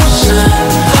solution.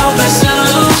 Hopeless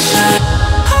solution.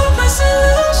 Hopeless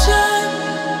solution.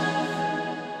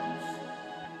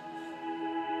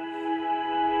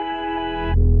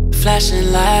 Flashing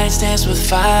lights dance with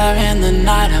fire in the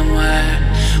night. I'm wired.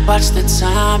 Watch the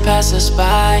time pass us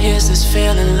by. Is this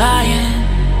feeling lying?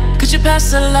 Could you pass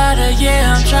the lighter?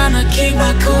 Yeah, I'm trying to keep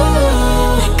my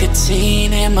cool.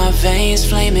 Nicotine in my veins,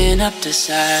 flaming up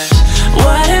desires.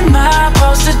 What am I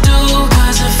supposed to do?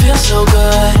 Cause it feels so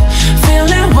good.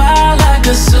 Feeling wild like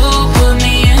a zoo. Put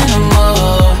me in a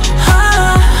mood.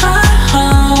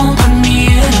 Put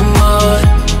me in a mood.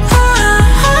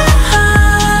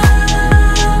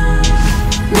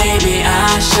 Maybe I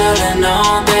should've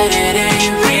known that it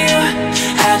ain't real.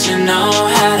 How'd you know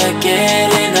how to get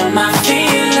into my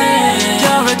feelings?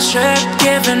 You're a trip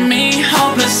giving me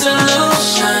hopeless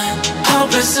solution.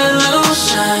 Hopeless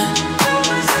solution.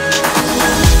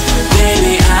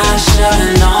 Maybe I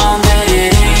should've known that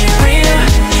it ain't real.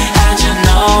 How'd you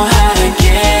know how to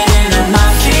get into my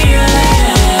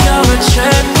feelings? You're a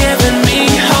trip giving me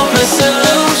hopeless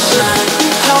solution.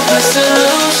 Hopeless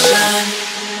solution.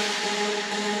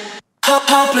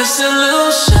 Hopeless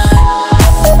solution.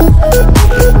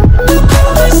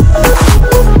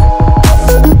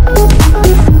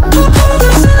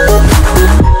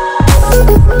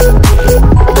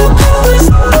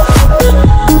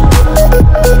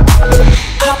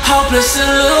 Hopeless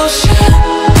solution.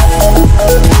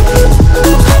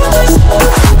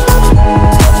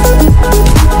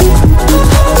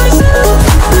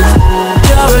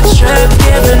 You're a trip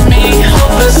giving me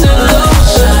hopeless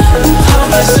solution.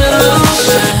 Hopeless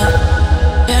solution.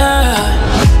 Yeah.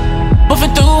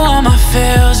 Moving through all my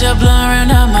feels, you're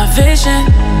blurring out my vision.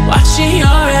 Watching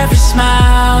your every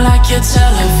smile like your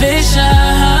television.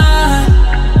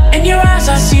 In your eyes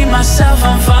I see myself,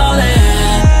 I'm falling.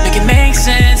 Make it make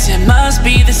sense, it must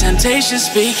be the temptation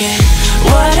speaking.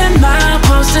 What am I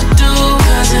supposed to do?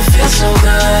 Cause it feels so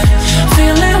good.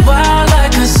 Feeling wild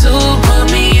like a zoo.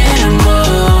 Put me in a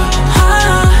mood.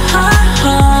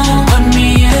 Put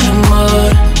me in a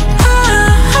mood.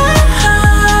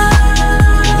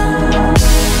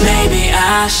 Maybe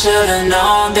I should've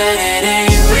known that it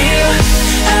ain't real.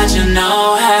 How'd you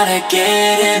know how to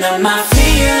get into my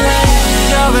feelings?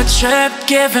 You're a trip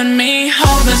giving me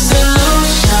hopeless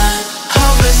solution.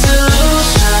 Hopeless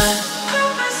solution.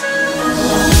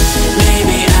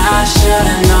 Maybe I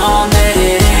should've known that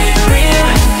it ain't real.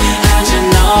 How'd you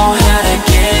know how to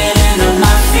get into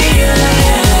my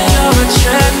feelings? You're a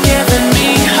trip giving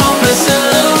me hopeless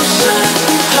solution.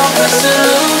 Hopeless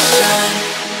solution.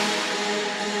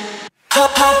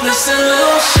 Hopeless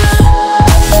solution.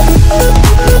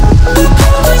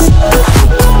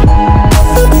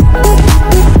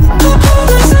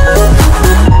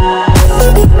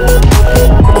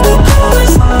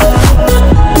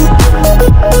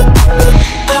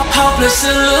 Hopeless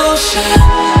solution.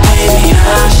 Maybe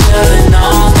I should've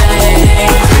known that it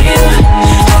ain't real.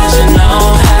 How'd you know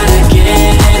how to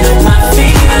get into my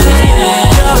feelings?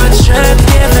 You're a trip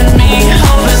giving me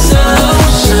hopeless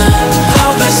solution.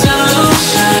 Hopeless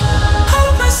solution.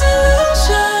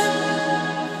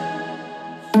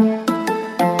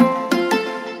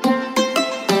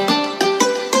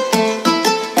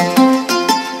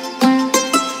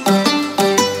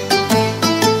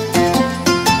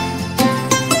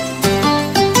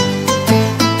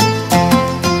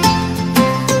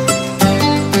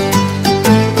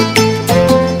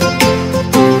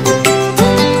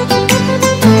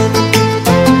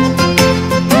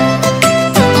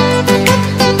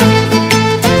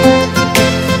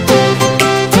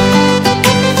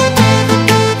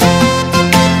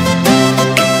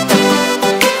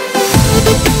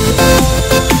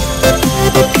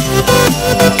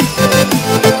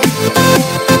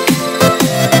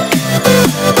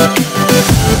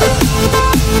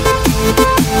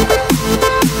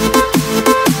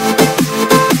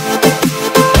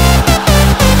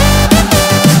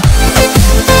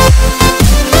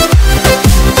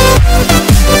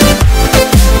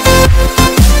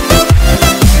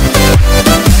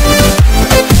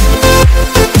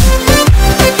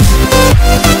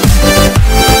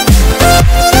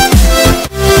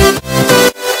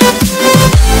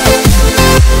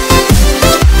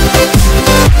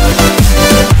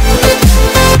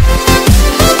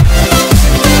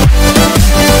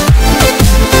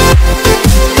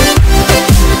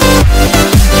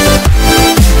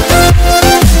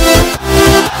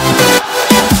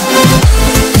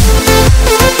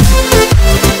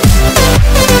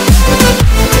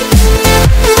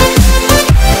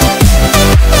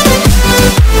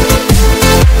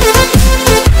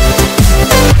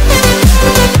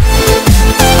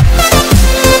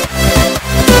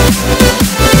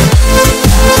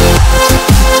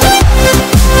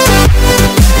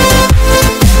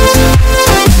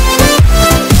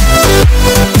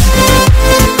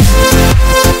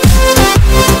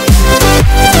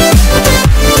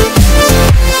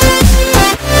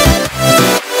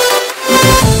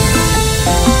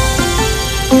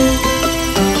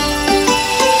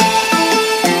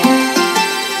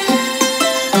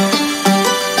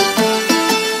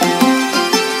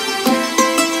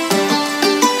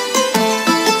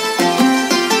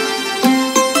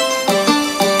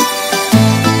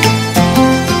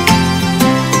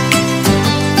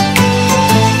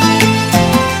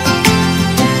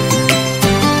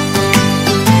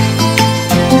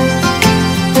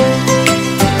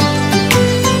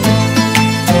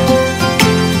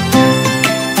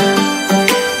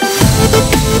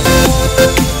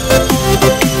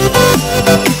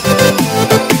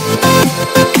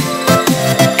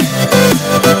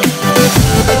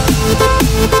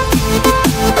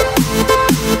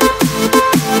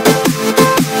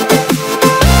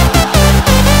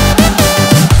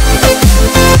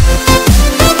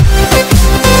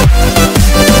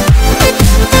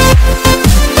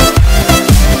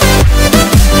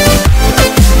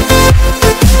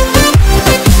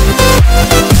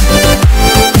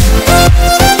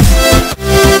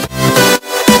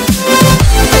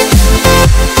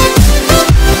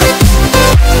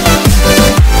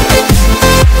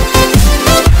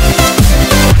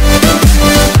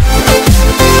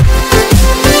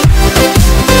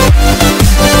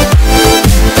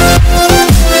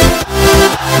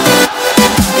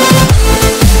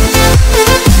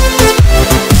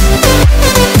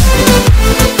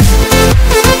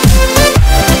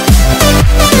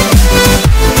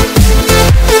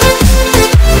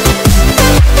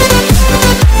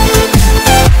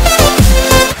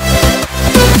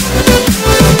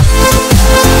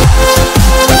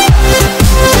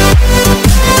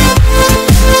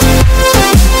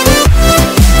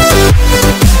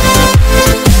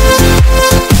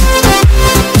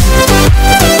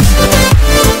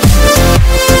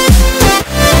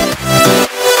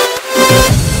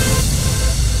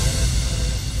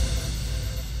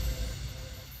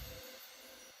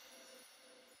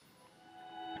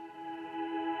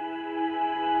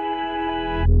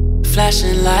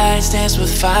 flashing lights dance with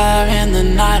fire in the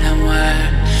night. I'm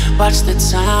wired. Watch the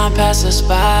time pass us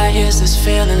by. Is this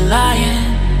feeling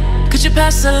lying? Could you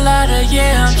pass the lighter?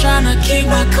 Yeah, I'm trying to keep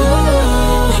my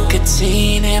cool.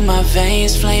 Nicotine in my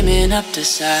veins, flaming up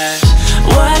desires.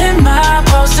 What am I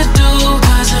supposed to do?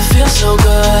 Cause it feels so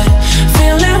good.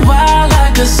 Feeling wild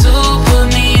like a zoo. Put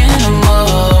me in a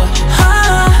mood.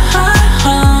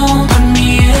 Put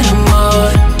me in a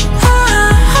mood.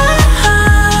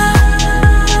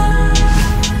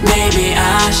 Maybe I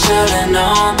should've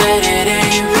known that it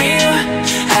ain't real.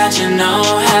 How'd you know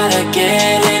how to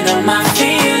get into my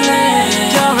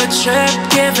feelings? You're a trip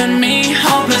giving me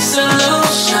hopeless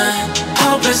solution.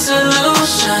 Hopeless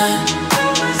solution.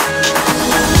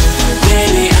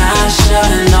 Maybe I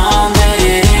should've known that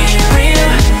it ain't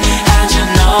real. How'd you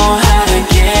know how to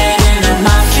get into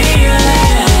my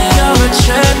feelings? You're a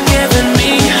trip giving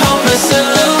me hopeless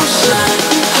solution.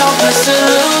 Hopeless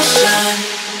solution.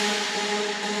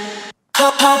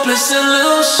 Hopeless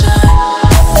solution.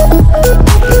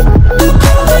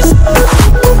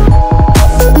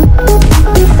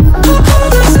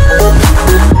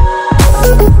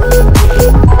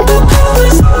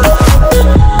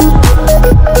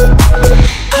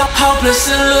 Hopeless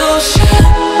solution.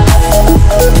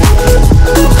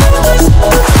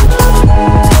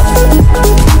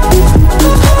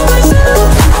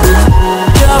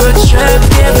 You're a trip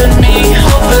giving me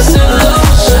hopeless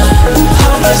solution.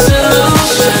 Hopeless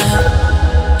solution.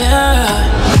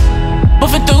 Yeah.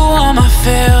 Moving through all my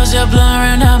feels, you're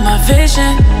blurring out my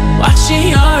vision. Watching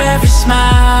your every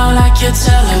smile like your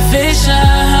television.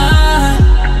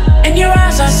 In your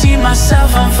eyes I see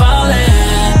myself, I'm falling.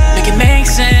 Make it make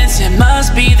sense, it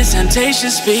must be the temptation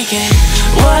speaking.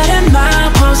 What am I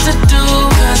supposed to do?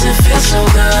 Cause it feels so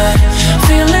good.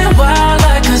 Feeling wild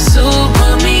like a zoo.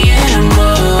 Put me in a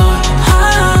mood.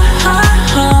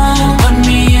 Put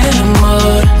me in a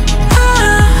mood.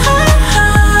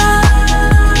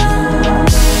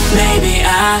 Maybe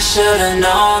I should've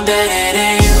known that it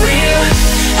ain't real.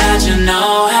 How'd you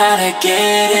know how to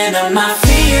get into my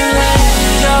feelings?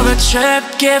 You're a trip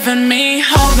giving me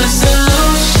hopeless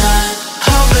solution.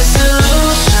 Hopeless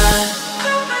solution.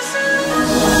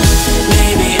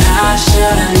 Maybe I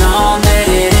should've known that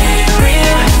it ain't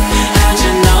real. How'd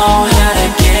you know how to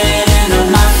get into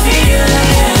my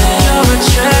feelings? You're a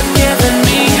trip giving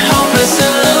me hopeless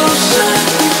solution.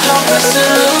 Hopeless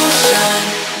solution.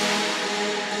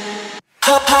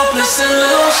 Hopeless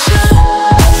solution.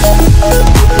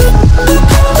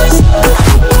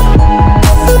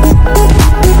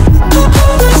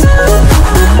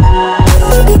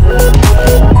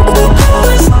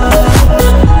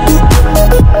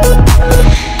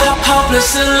 Hopeless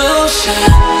solution.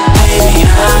 Maybe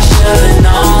I should've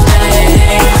known that it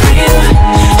ain't real.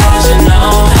 How'd you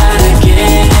know how to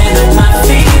get into my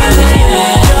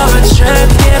feelings? You're a trip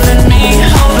giving me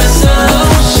hopeless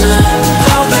solution.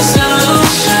 Hopeless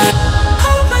solution.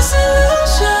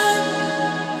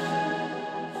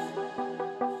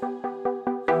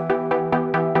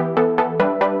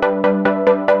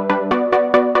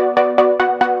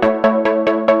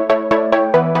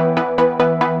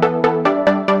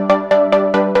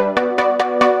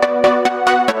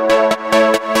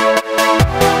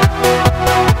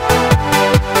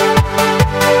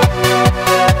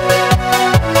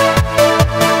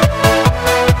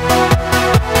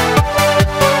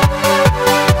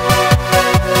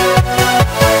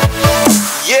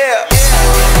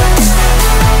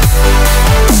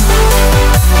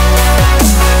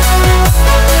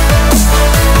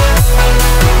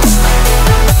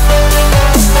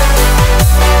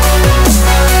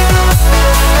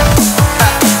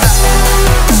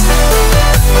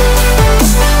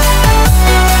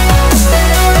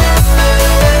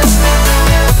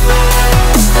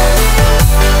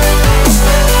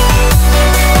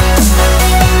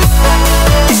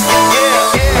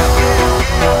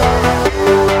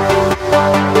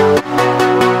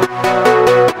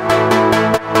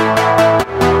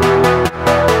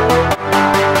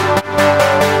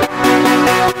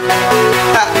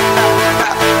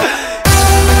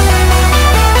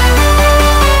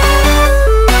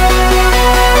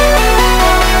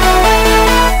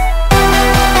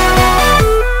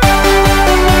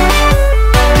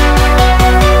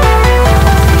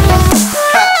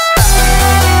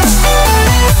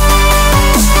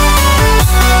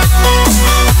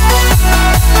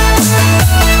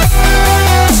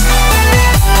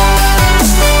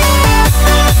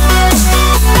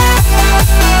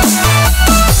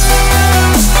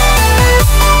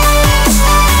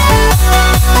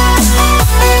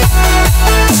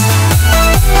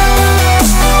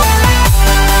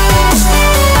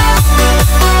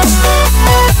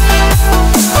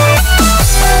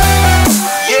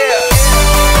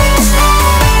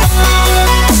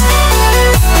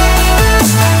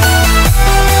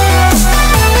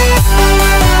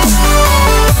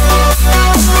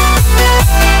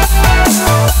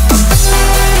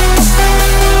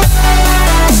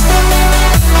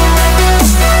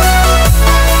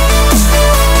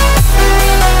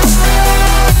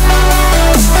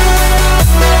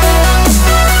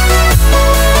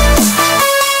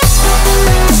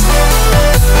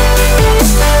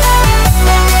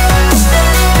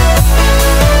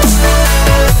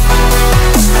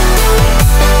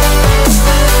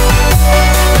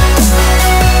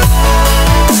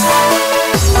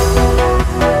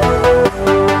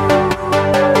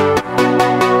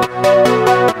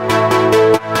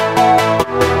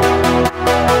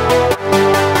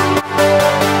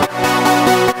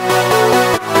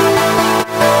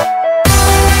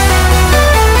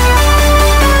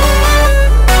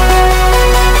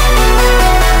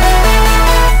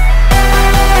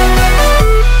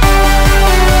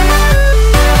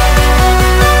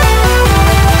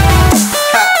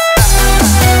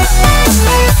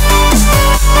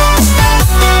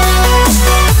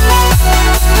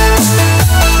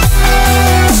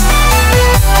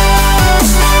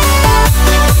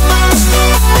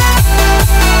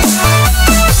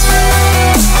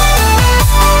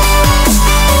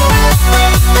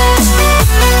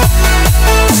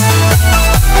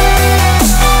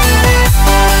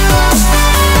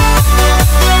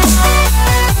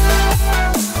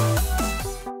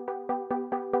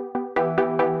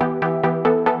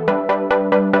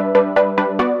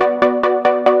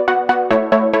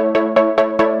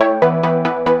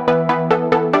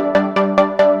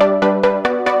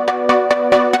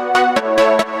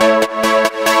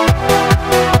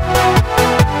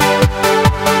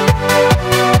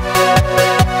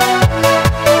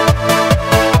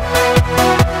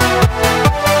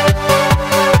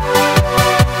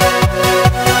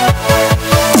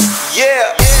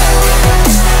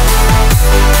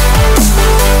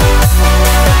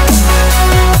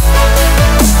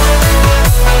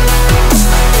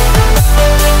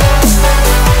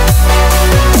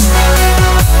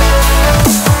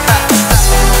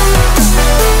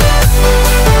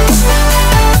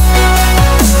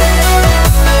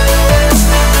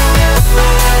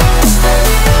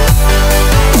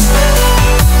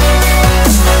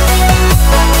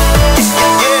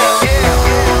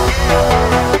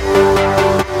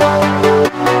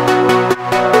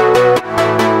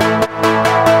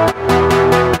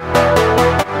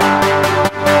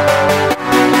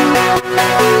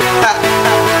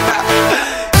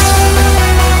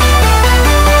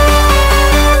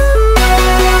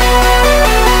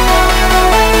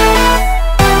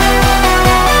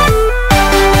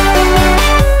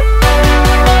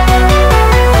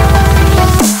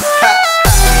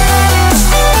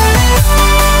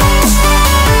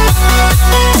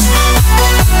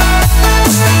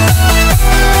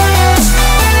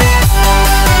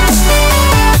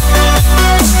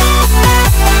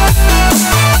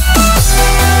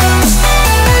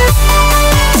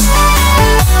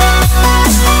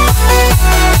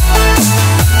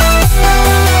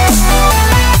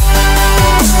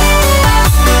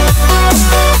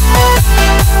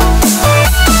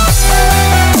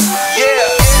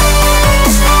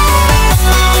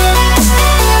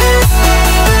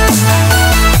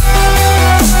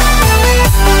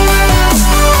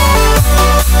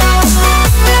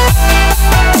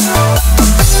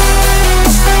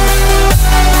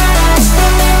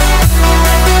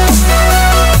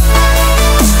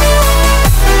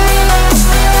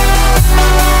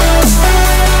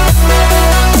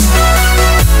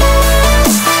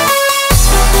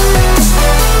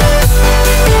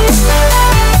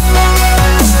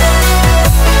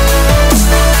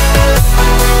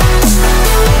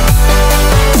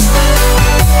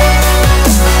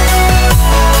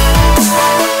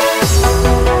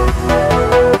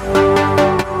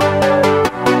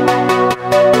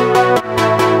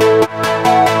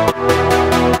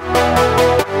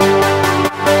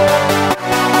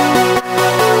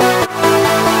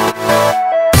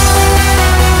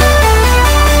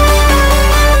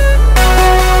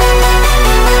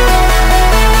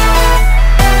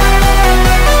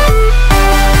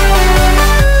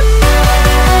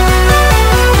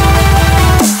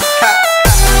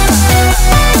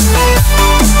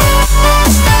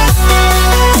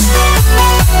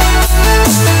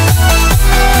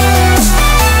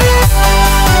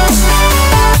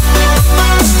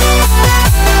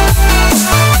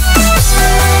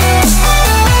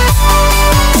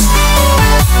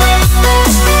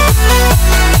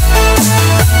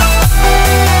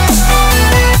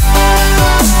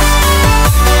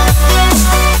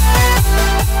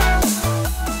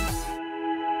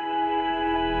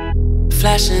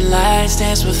 lights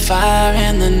dance with fire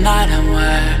in the night. I'm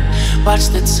wired. Watch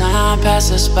the time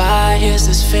pass us by. Is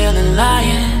this feeling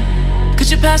lying? Could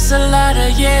you pass the lighter?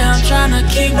 Yeah, I'm trying to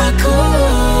keep my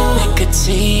cool.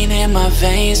 Nicotine in my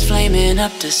veins, flaming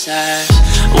up desires.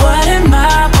 What am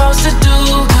I supposed to do?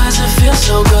 Cause it feels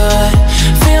so good.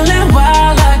 Feeling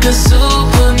wild like a zoo.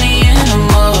 Put me in a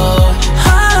mood.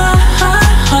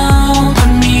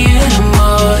 Put me in a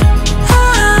mood.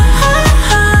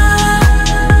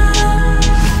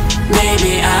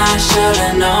 Maybe I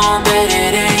should've known that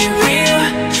it ain't real.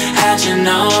 How'd you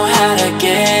know how to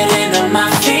get into my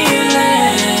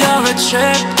feelings? You're a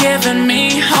trip giving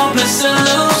me hopeless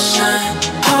solution.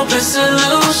 Hopeless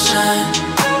solution.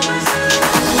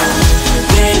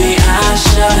 Maybe I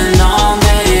should've known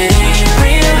that it ain't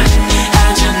real.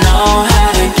 How'd you know how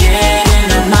to get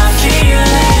into my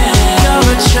feelings? You're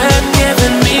a trip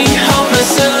giving me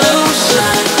hopeless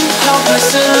solution. Hopeless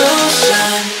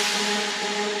solution.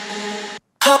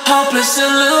 Hopeless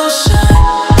solution.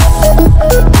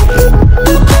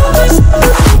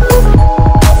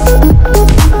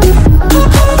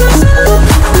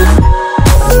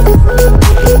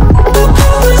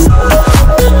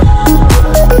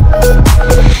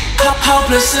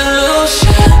 Hopeless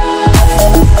solution.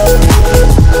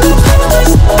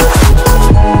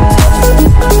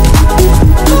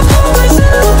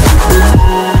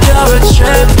 You're a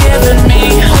trip giving me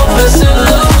hopeless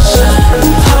solution.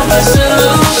 Hopeless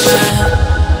solution.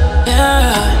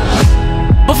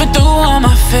 Yeah. Moving through all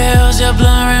my feels, you're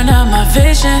blurring out my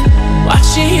vision.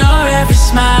 Watching your every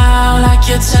smile like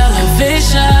your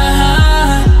television.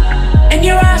 In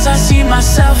your eyes I see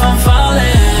myself, I'm falling.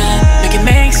 Make it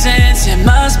make sense, it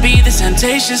must be the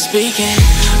temptation speaking.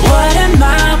 What am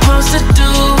I supposed to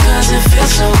do? Cause it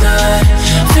feels so good.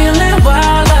 Feeling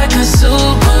wild like a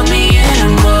zoo. Put me in a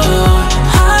mood.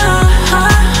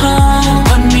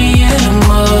 Put me in a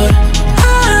mood.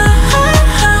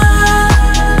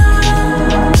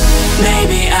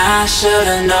 Maybe I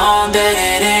should've known that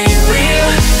it ain't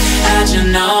real. How'd you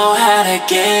know how to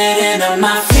get into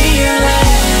my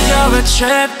feelings? You're a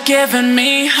trip giving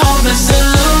me hopeless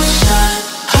solution.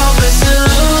 Hopeless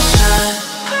solution.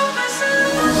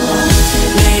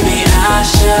 Maybe I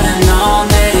should've known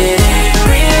that it